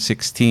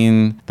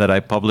 2016 that I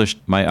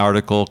published my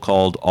article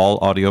called All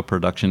Audio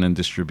Production and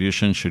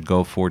Distribution Should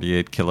Go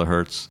 48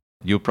 Kilohertz.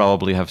 You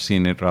probably have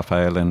seen it,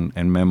 Rafael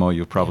and Memo.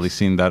 You've probably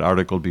seen that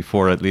article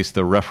before, at least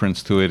the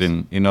reference to it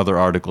in other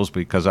articles,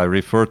 because I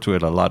refer to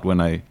it a lot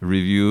when I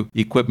review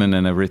equipment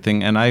and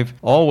everything. And I've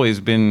always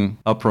been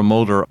a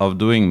promoter of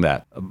doing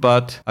that.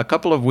 But a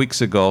couple of weeks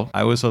ago,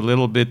 I was a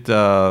little bit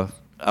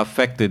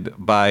affected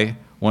by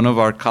one of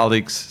our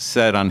colleagues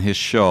said on his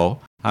show.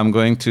 I'm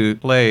going to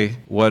play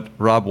what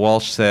Rob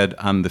Walsh said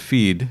on the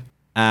feed,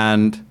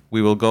 and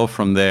we will go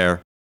from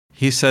there.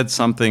 He said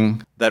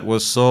something that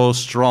was so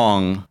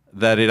strong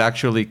that it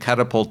actually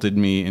catapulted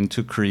me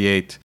into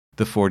create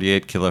the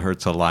 48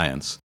 Kilohertz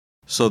Alliance.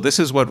 So this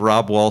is what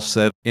Rob Walsh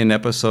said in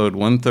episode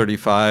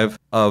 135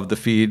 of the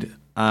feed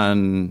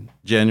on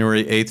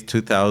January 8th,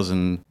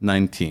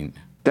 2019.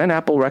 Then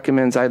Apple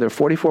recommends either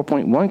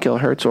 44.1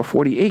 kilohertz or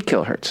 48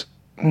 kilohertz.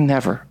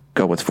 Never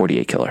go with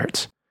 48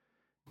 kilohertz.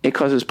 It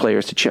causes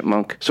players to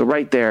chipmunk. So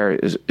right there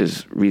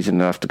is reason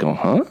enough to go,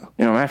 huh?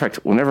 Matter of fact,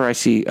 whenever I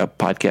see a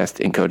podcast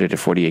encoded at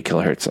 48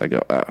 kilohertz, I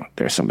go, oh,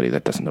 there's somebody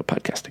that doesn't know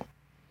podcasting.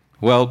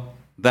 Well,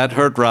 that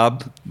hurt,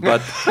 Rob,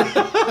 but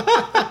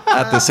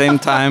at the same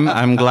time,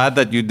 I'm glad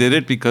that you did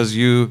it because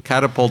you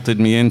catapulted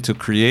me into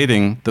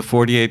creating the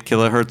 48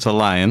 Kilohertz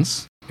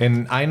Alliance.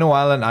 And I know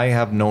Alan, I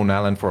have known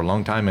Alan for a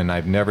long time, and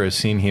I've never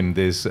seen him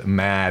this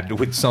mad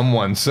with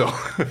someone, so...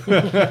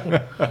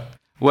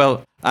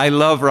 Well, I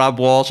love Rob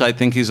Walsh. I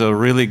think he's a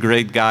really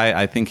great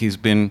guy. I think he's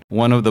been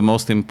one of the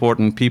most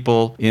important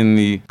people in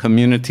the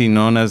community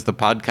known as the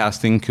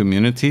podcasting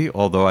community,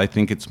 although I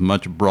think it's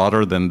much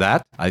broader than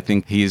that. I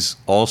think he's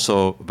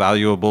also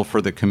valuable for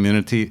the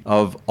community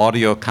of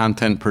audio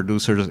content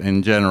producers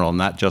in general,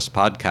 not just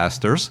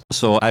podcasters.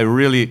 So I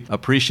really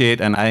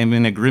appreciate, and I'm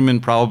in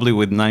agreement probably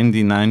with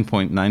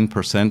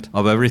 99.9%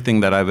 of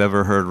everything that I've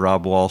ever heard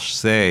Rob Walsh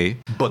say.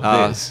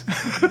 But this.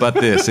 But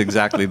this,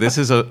 exactly. This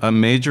is a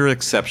major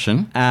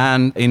exception.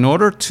 And in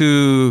order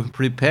to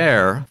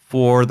prepare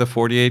for the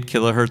 48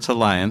 Kilohertz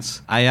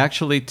Alliance, I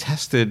actually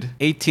tested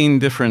 18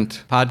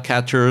 different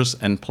podcatchers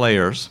and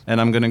players, and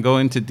I'm going to go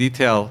into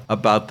detail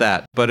about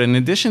that. But in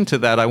addition to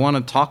that, I want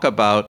to talk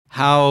about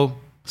how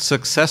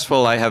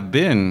successful I have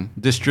been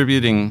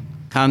distributing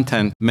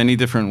content many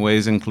different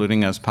ways,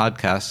 including as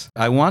podcasts.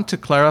 I want to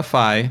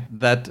clarify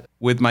that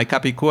with my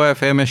Capicua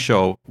FM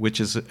show, which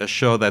is a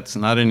show that's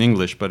not in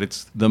English, but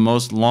it's the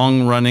most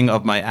long running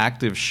of my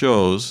active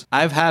shows,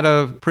 I've had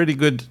a pretty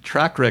good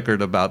track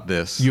record about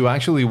this. You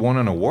actually won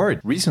an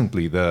award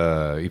recently,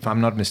 if I'm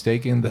not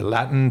mistaken, the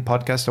Latin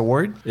Podcast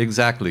Award.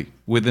 Exactly.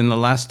 Within the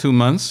last 2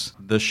 months,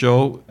 the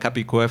show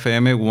Capicua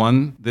FM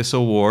won this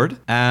award,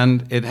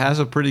 and it has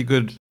a pretty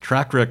good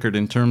track record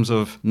in terms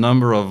of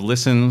number of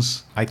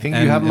listens. I think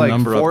you have like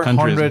number of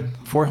countries.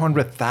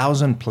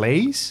 400,000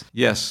 plays?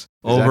 Yes.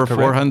 Is Over that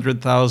correct?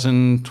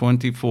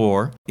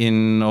 400,024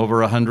 in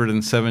over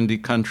 170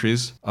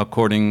 countries,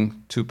 according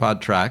to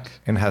PodTrack.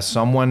 And has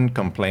someone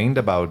complained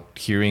about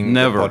hearing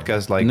Never. the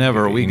podcast?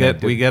 Never. We in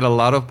get a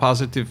lot of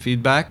positive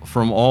feedback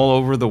from all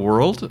over the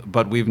world,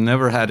 but we've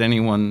never had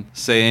anyone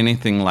say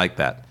anything like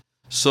that.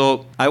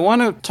 So I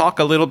want to talk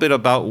a little bit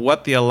about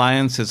what the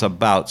Alliance is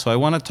about. So I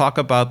want to talk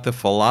about the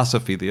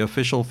philosophy, the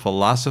official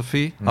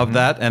philosophy of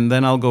that, and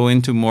then I'll go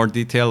into more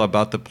detail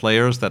about the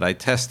players that I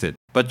tested.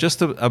 But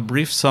just a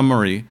brief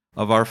summary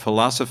of our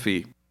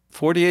philosophy.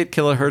 48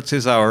 kilohertz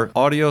is our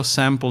audio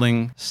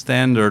sampling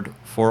standard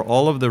for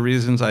all of the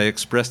reasons I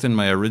expressed in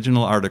my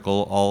original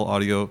article, all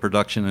audio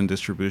production and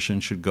distribution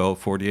should go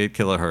 48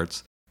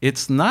 kilohertz.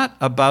 It's not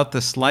about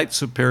the slight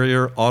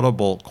superior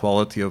audible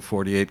quality of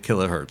 48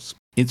 kilohertz.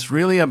 It's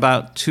really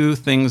about two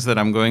things that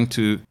I'm going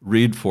to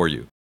read for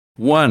you.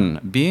 One,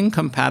 being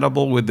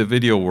compatible with the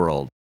video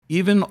world.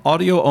 Even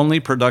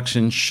audio-only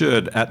production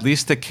should, at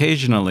least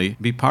occasionally,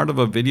 be part of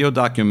a video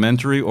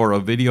documentary or a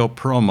video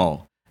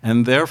promo,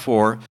 and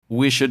therefore,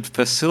 we should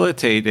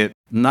facilitate it,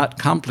 not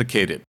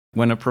complicate it.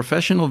 When a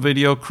professional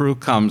video crew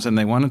comes and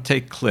they want to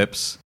take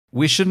clips,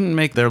 we shouldn't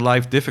make their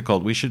life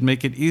difficult. We should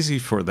make it easy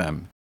for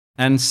them.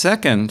 And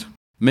second,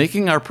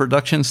 making our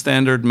production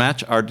standard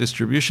match our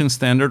distribution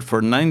standard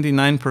for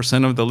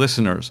 99% of the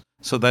listeners,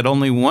 so that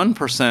only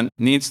 1%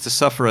 needs to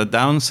suffer a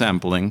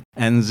downsampling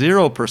and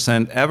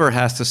 0% ever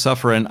has to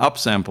suffer an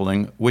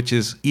upsampling, which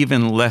is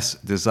even less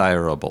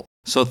desirable.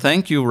 So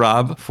thank you,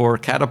 Rob, for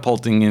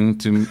catapulting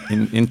into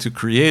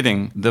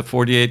creating the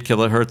 48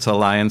 Kilohertz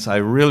Alliance. I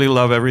really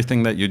love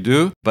everything that you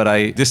do, but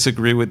I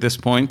disagree with this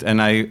point,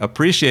 and I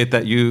appreciate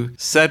that you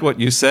said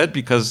what you said,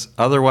 because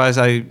otherwise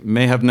I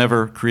may have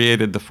never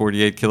created the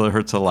 48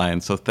 Kilohertz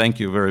Alliance. So thank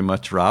you very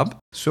much, Rob.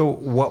 So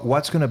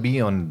what's going to be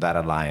on that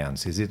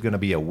alliance? Is it going to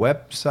be a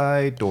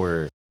website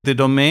or... The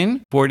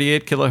domain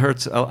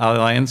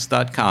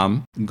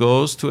 48kilohertzalliance.com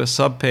goes to a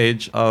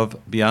subpage of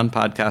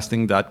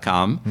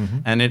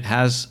beyondpodcasting.com, and it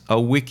has a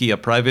wiki, a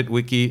private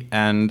wiki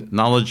and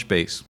knowledge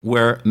base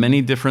where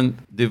many different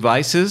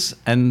devices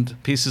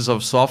and pieces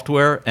of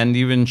software and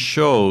even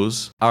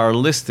shows are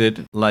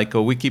listed like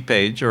a wiki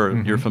page,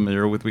 or you're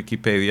familiar with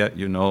Wikipedia,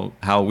 you know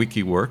how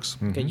wiki works.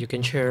 Okay, you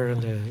can share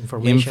the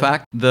information. In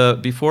fact,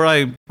 before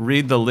I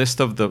read the list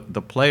of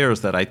the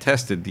players that I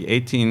tested, the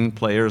 18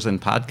 players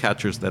and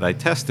podcatchers that I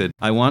tested,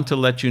 I want to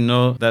let you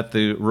know that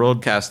the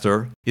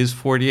Rodecaster is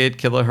 48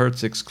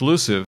 kilohertz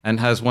exclusive and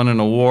has won an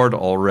award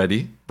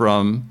already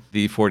from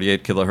the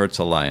 48 Kilohertz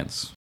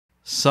Alliance.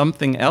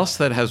 Something else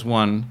that has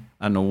won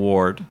an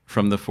award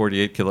from the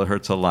 48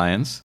 Kilohertz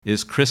Alliance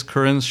is Chris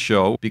Curran's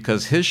show,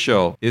 because his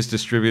show is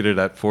distributed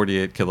at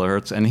 48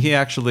 kilohertz, and he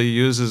actually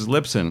uses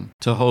Libsyn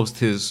to host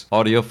his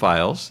audio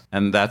files,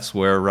 and that's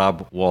where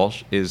Rob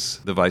Walsh is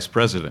the vice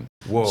president.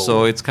 Whoa.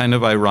 So it's kind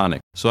of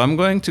ironic. So I'm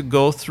going to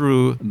go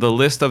through the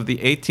list of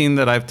the 18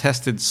 that I've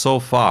tested so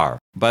far.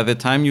 By the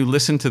time you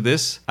listen to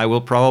this, I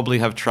will probably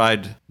have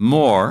tried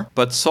more,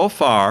 but so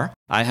far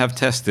I have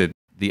tested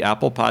the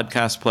Apple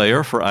Podcast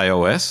Player for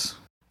iOS,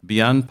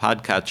 Beyond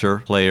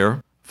Podcatcher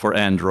Player for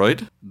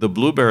Android, the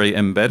Blueberry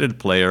Embedded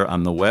Player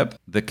on the web,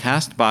 the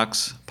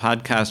Castbox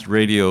Podcast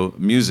Radio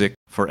Music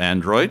for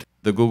Android,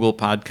 the Google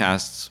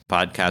Podcasts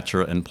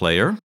Podcatcher and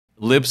Player,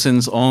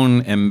 Libsyn's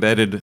own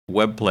embedded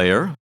web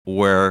player,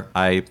 where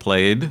I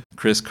played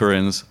Chris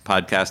Curran's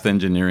Podcast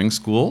Engineering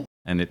School,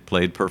 and it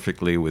played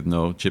perfectly with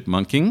no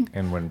chipmunking.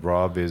 And when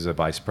Rob is a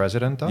vice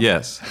president?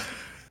 Yes.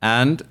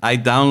 And I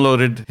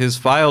downloaded his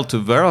file to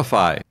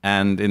verify.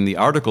 And in the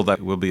article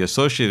that will be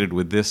associated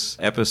with this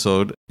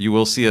episode, you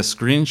will see a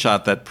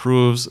screenshot that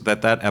proves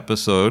that that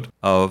episode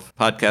of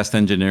Podcast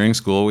Engineering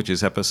School, which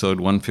is episode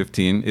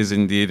 115, is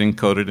indeed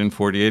encoded in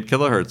 48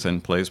 kilohertz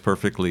and plays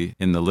perfectly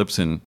in the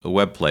Libsyn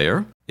web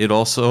player. It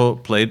also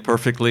played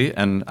perfectly,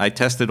 and I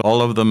tested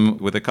all of them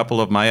with a couple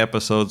of my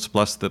episodes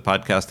plus the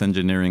Podcast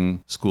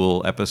Engineering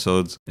School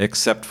episodes,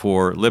 except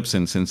for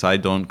Libsyn. Since I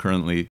don't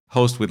currently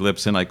host with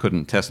Libsyn, I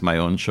couldn't test my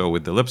own show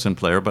with the Libsyn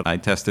player, but I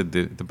tested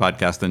the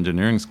Podcast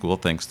Engineering School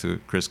thanks to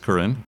Chris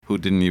Curran, who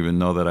didn't even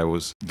know that I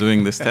was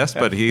doing this test,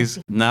 but he's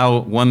now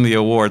won the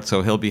award,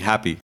 so he'll be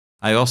happy.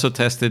 I also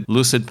tested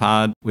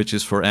LucidPod, which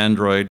is for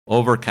Android,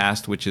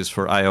 Overcast, which is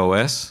for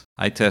iOS.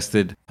 I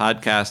tested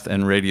Podcast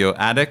and Radio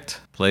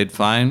Addict, played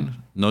fine,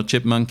 no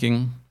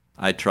chipmunking.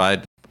 I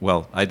tried,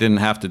 well, I didn't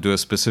have to do a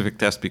specific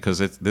test because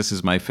this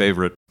is my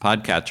favorite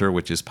podcatcher,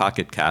 which is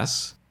Pocket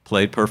Casts.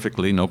 Played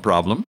perfectly, no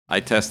problem. I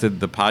tested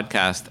the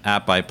podcast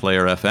app by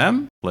Player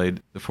FM,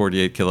 played the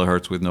 48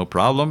 kilohertz with no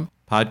problem.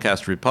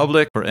 Podcast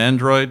Republic for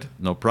Android,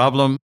 no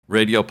problem.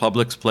 Radio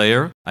Public's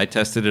player, I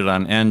tested it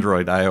on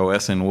Android,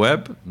 iOS, and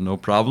web, no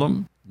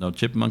problem, no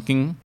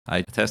chipmunking.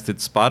 I tested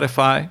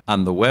Spotify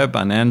on the web,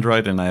 on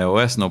Android and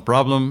iOS, no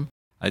problem.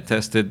 I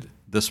tested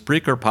the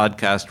Spreaker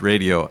Podcast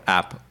Radio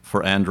app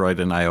for Android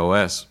and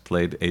iOS,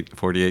 played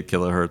 48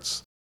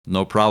 kilohertz,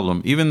 no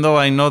problem. Even though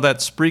I know that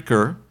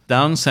Spreaker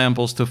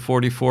downsamples to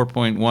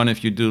 44.1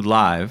 if you do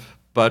live,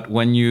 but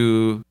when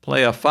you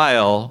play a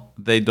file,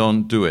 they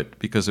don't do it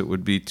because it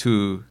would be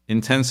too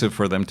intensive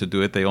for them to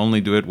do it. They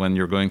only do it when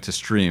you're going to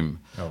stream.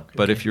 Okay.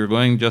 But if you're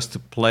going just to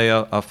play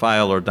a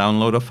file or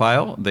download a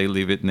file, they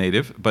leave it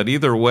native. But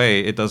either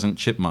way, it doesn't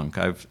chipmunk.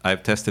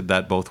 I've tested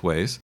that both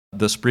ways.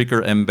 The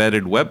Spreaker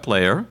embedded web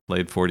player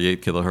played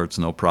 48 kilohertz,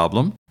 no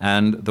problem.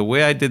 And the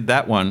way I did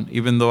that one,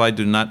 even though I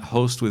do not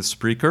host with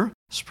Spreaker,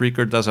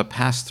 Spreaker does a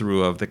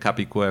pass-through of the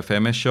Capicua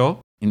FM show.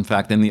 In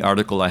fact, in the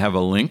article, I have a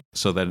link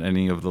so that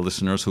any of the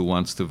listeners who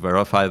wants to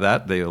verify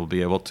that, they'll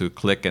be able to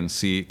click and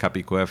see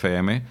Capicua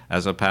FM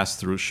as a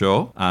pass-through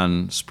show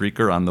on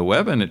Spreaker on the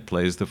web, and it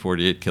plays the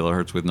 48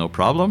 kilohertz with no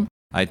problem.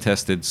 I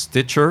tested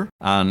Stitcher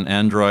on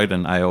Android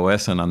and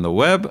iOS and on the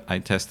web. I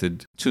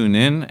tested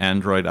TuneIn,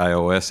 Android,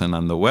 iOS, and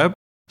on the web.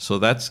 So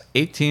that's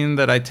 18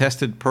 that I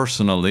tested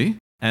personally.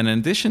 And in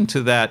addition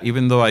to that,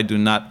 even though I do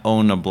not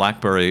own a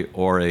BlackBerry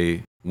or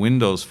a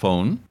Windows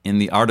phone, in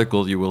the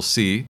article you will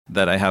see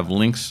that I have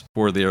links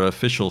for their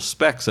official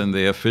specs and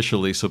they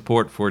officially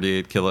support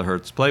 48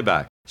 kilohertz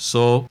playback.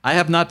 So I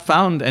have not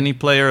found any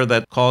player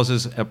that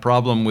causes a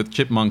problem with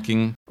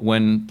chipmunking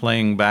when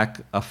playing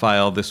back a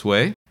file this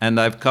way. And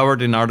I've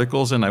covered in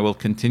articles, and I will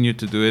continue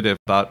to do it,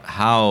 about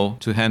how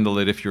to handle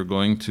it if you're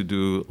going to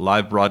do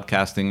live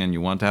broadcasting and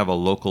you want to have a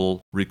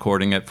local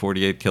recording at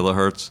 48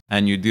 kilohertz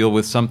and you deal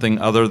with something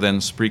other than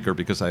Spreaker,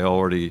 because I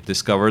already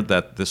discovered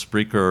that the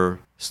Spreaker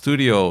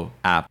Studio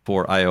app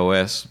for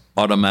iOS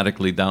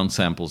automatically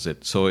downsamples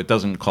it, so it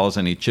doesn't cause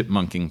any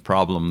chipmunking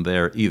problem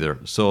there either.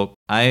 So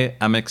I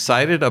am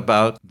excited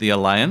about the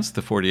Alliance,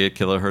 the 48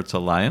 kilohertz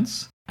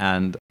Alliance,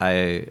 and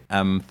I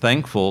am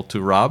thankful to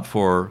Rob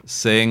for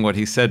saying what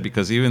he said,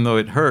 because even though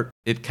it hurt,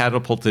 it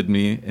catapulted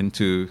me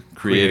into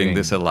creating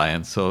this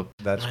alliance. So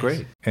that's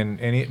great. And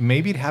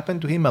maybe it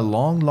happened to him a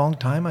long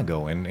time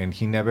ago, and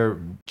he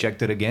never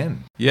checked it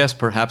again. Yes,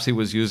 perhaps he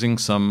was using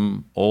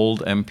some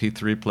old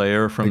MP3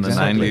 player from the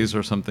 90s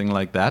or something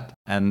like that.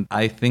 And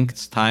I think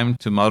it's time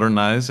to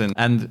modernize.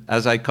 And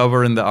as I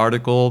cover in the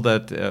article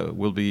that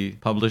will be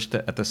published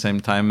at the same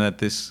time that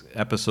this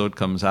episode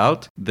comes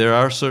out, there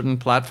are certain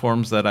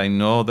platforms that I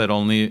know that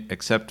only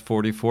accept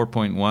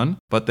 44.1,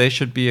 but they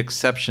should be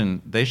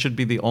exception. They should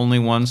be the only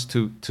ones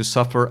to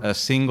suffer a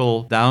single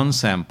down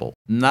sample.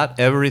 Not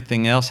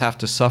everything else have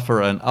to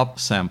suffer an up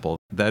sample.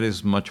 That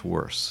is much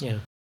worse. Yeah.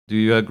 Do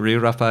you agree,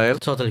 Rafael?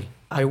 Totally.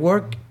 I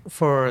work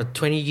for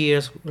 20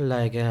 years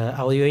like an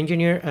audio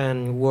engineer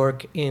and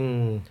work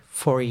in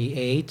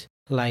 48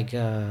 like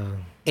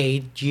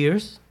 8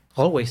 years.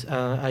 Always.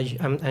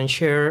 I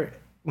share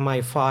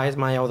my files,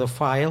 my audio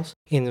files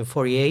in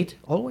 48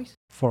 always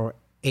for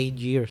 8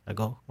 years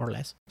ago or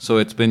less. So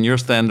it's been your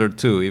standard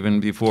too, even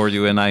before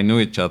you and I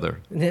knew each other.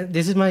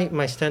 This is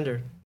my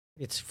standard.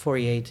 It's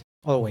 48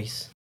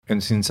 always.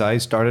 And since I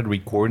started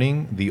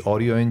recording, the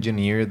audio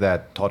engineer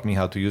that taught me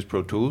how to use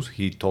Pro Tools,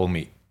 he told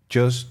me,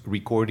 just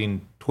record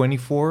in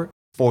 24,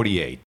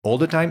 48. All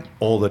the time.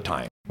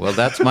 Well,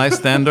 that's my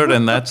standard,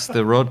 and that's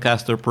the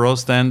Rodecaster Pro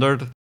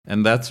standard,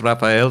 and that's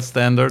Rafael's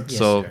standard. Yes,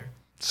 so sir.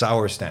 It's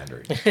our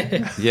standard.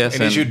 Yes,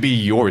 and it should be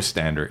your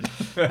standard.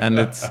 And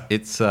it's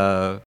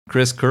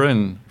Chris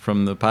Curran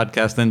from the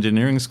Podcast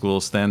Engineering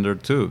School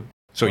standard too.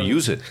 So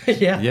use it.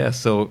 Yeah. Yeah,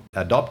 so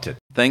Adopt it.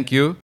 thank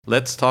you.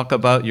 Let's talk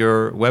about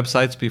your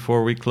websites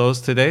before we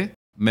close today.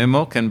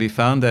 Memo can be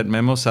found at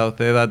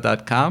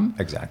memosauceda.com.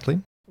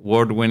 Exactly.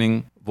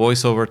 Award-winning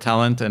voiceover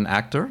talent and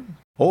actor.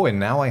 Oh, and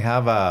now I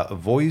have a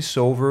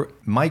voiceover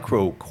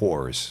micro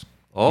course.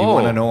 Oh. You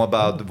want to know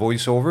about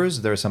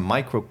voiceovers? There's a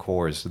micro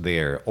course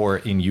there, or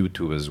in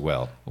YouTube as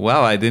well.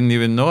 Wow, I didn't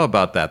even know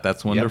about that.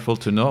 That's wonderful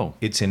to know.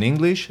 It's in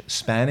English,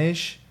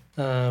 Spanish,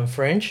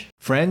 French,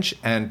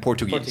 and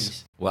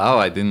Portuguese. Wow,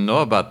 I didn't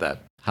know about that.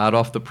 Hot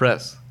off the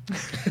press.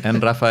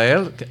 And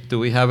Rafael, do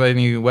we have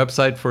any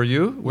website for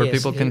you where Yes,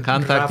 people can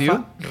contact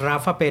you?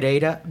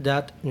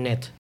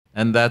 RafaPereira.net.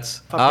 And that's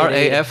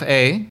Pereira.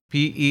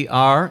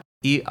 RafaPereira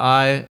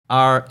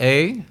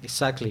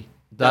Exactly.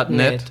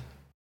 .net.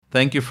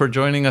 Thank you for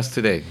joining us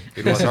today. It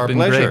was This has our been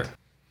pleasure. great.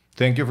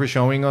 Thank you for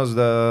showing us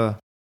the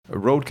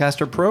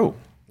Rodecaster Pro.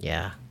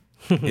 Yeah.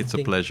 It's a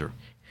pleasure.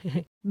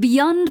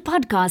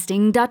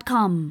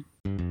 BeyondPodcasting.com.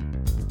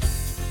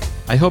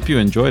 I hope you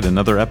enjoyed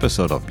another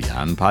episode of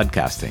Beyond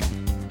Podcasting.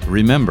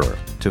 Remember,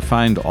 To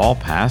find all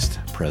past,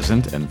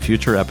 present, and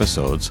future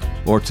episodes,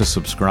 or to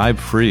subscribe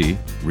free,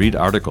 read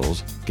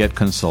articles, get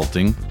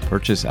consulting,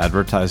 purchase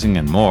advertising,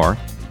 and more,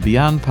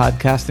 Beyond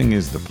Podcasting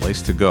is the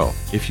place to go.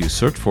 If you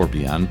search for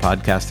Beyond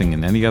Podcasting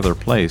in any other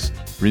place,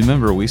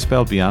 remember we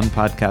spell Beyond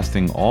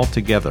Podcasting all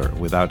together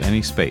without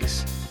any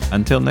space.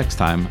 Until next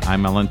time,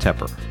 I'm Alan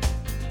Tepper.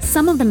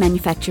 Some of the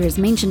manufacturers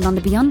mentioned on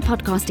the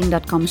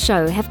BeyondPodcasting.com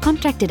show have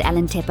contracted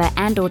Alan Tepper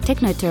and or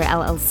Technotour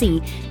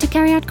LLC to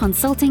carry out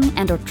consulting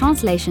and or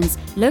translations,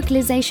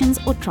 localizations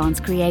or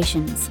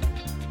transcreations.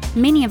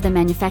 Many of the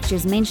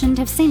manufacturers mentioned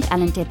have sent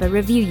Alan Tepper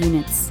review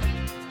units.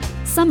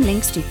 Some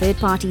links to third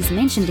parties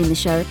mentioned in the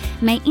show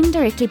may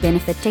indirectly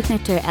benefit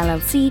Technotour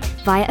LLC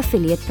via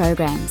affiliate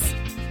programs.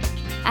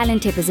 Alan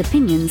Tepper's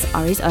opinions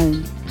are his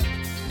own.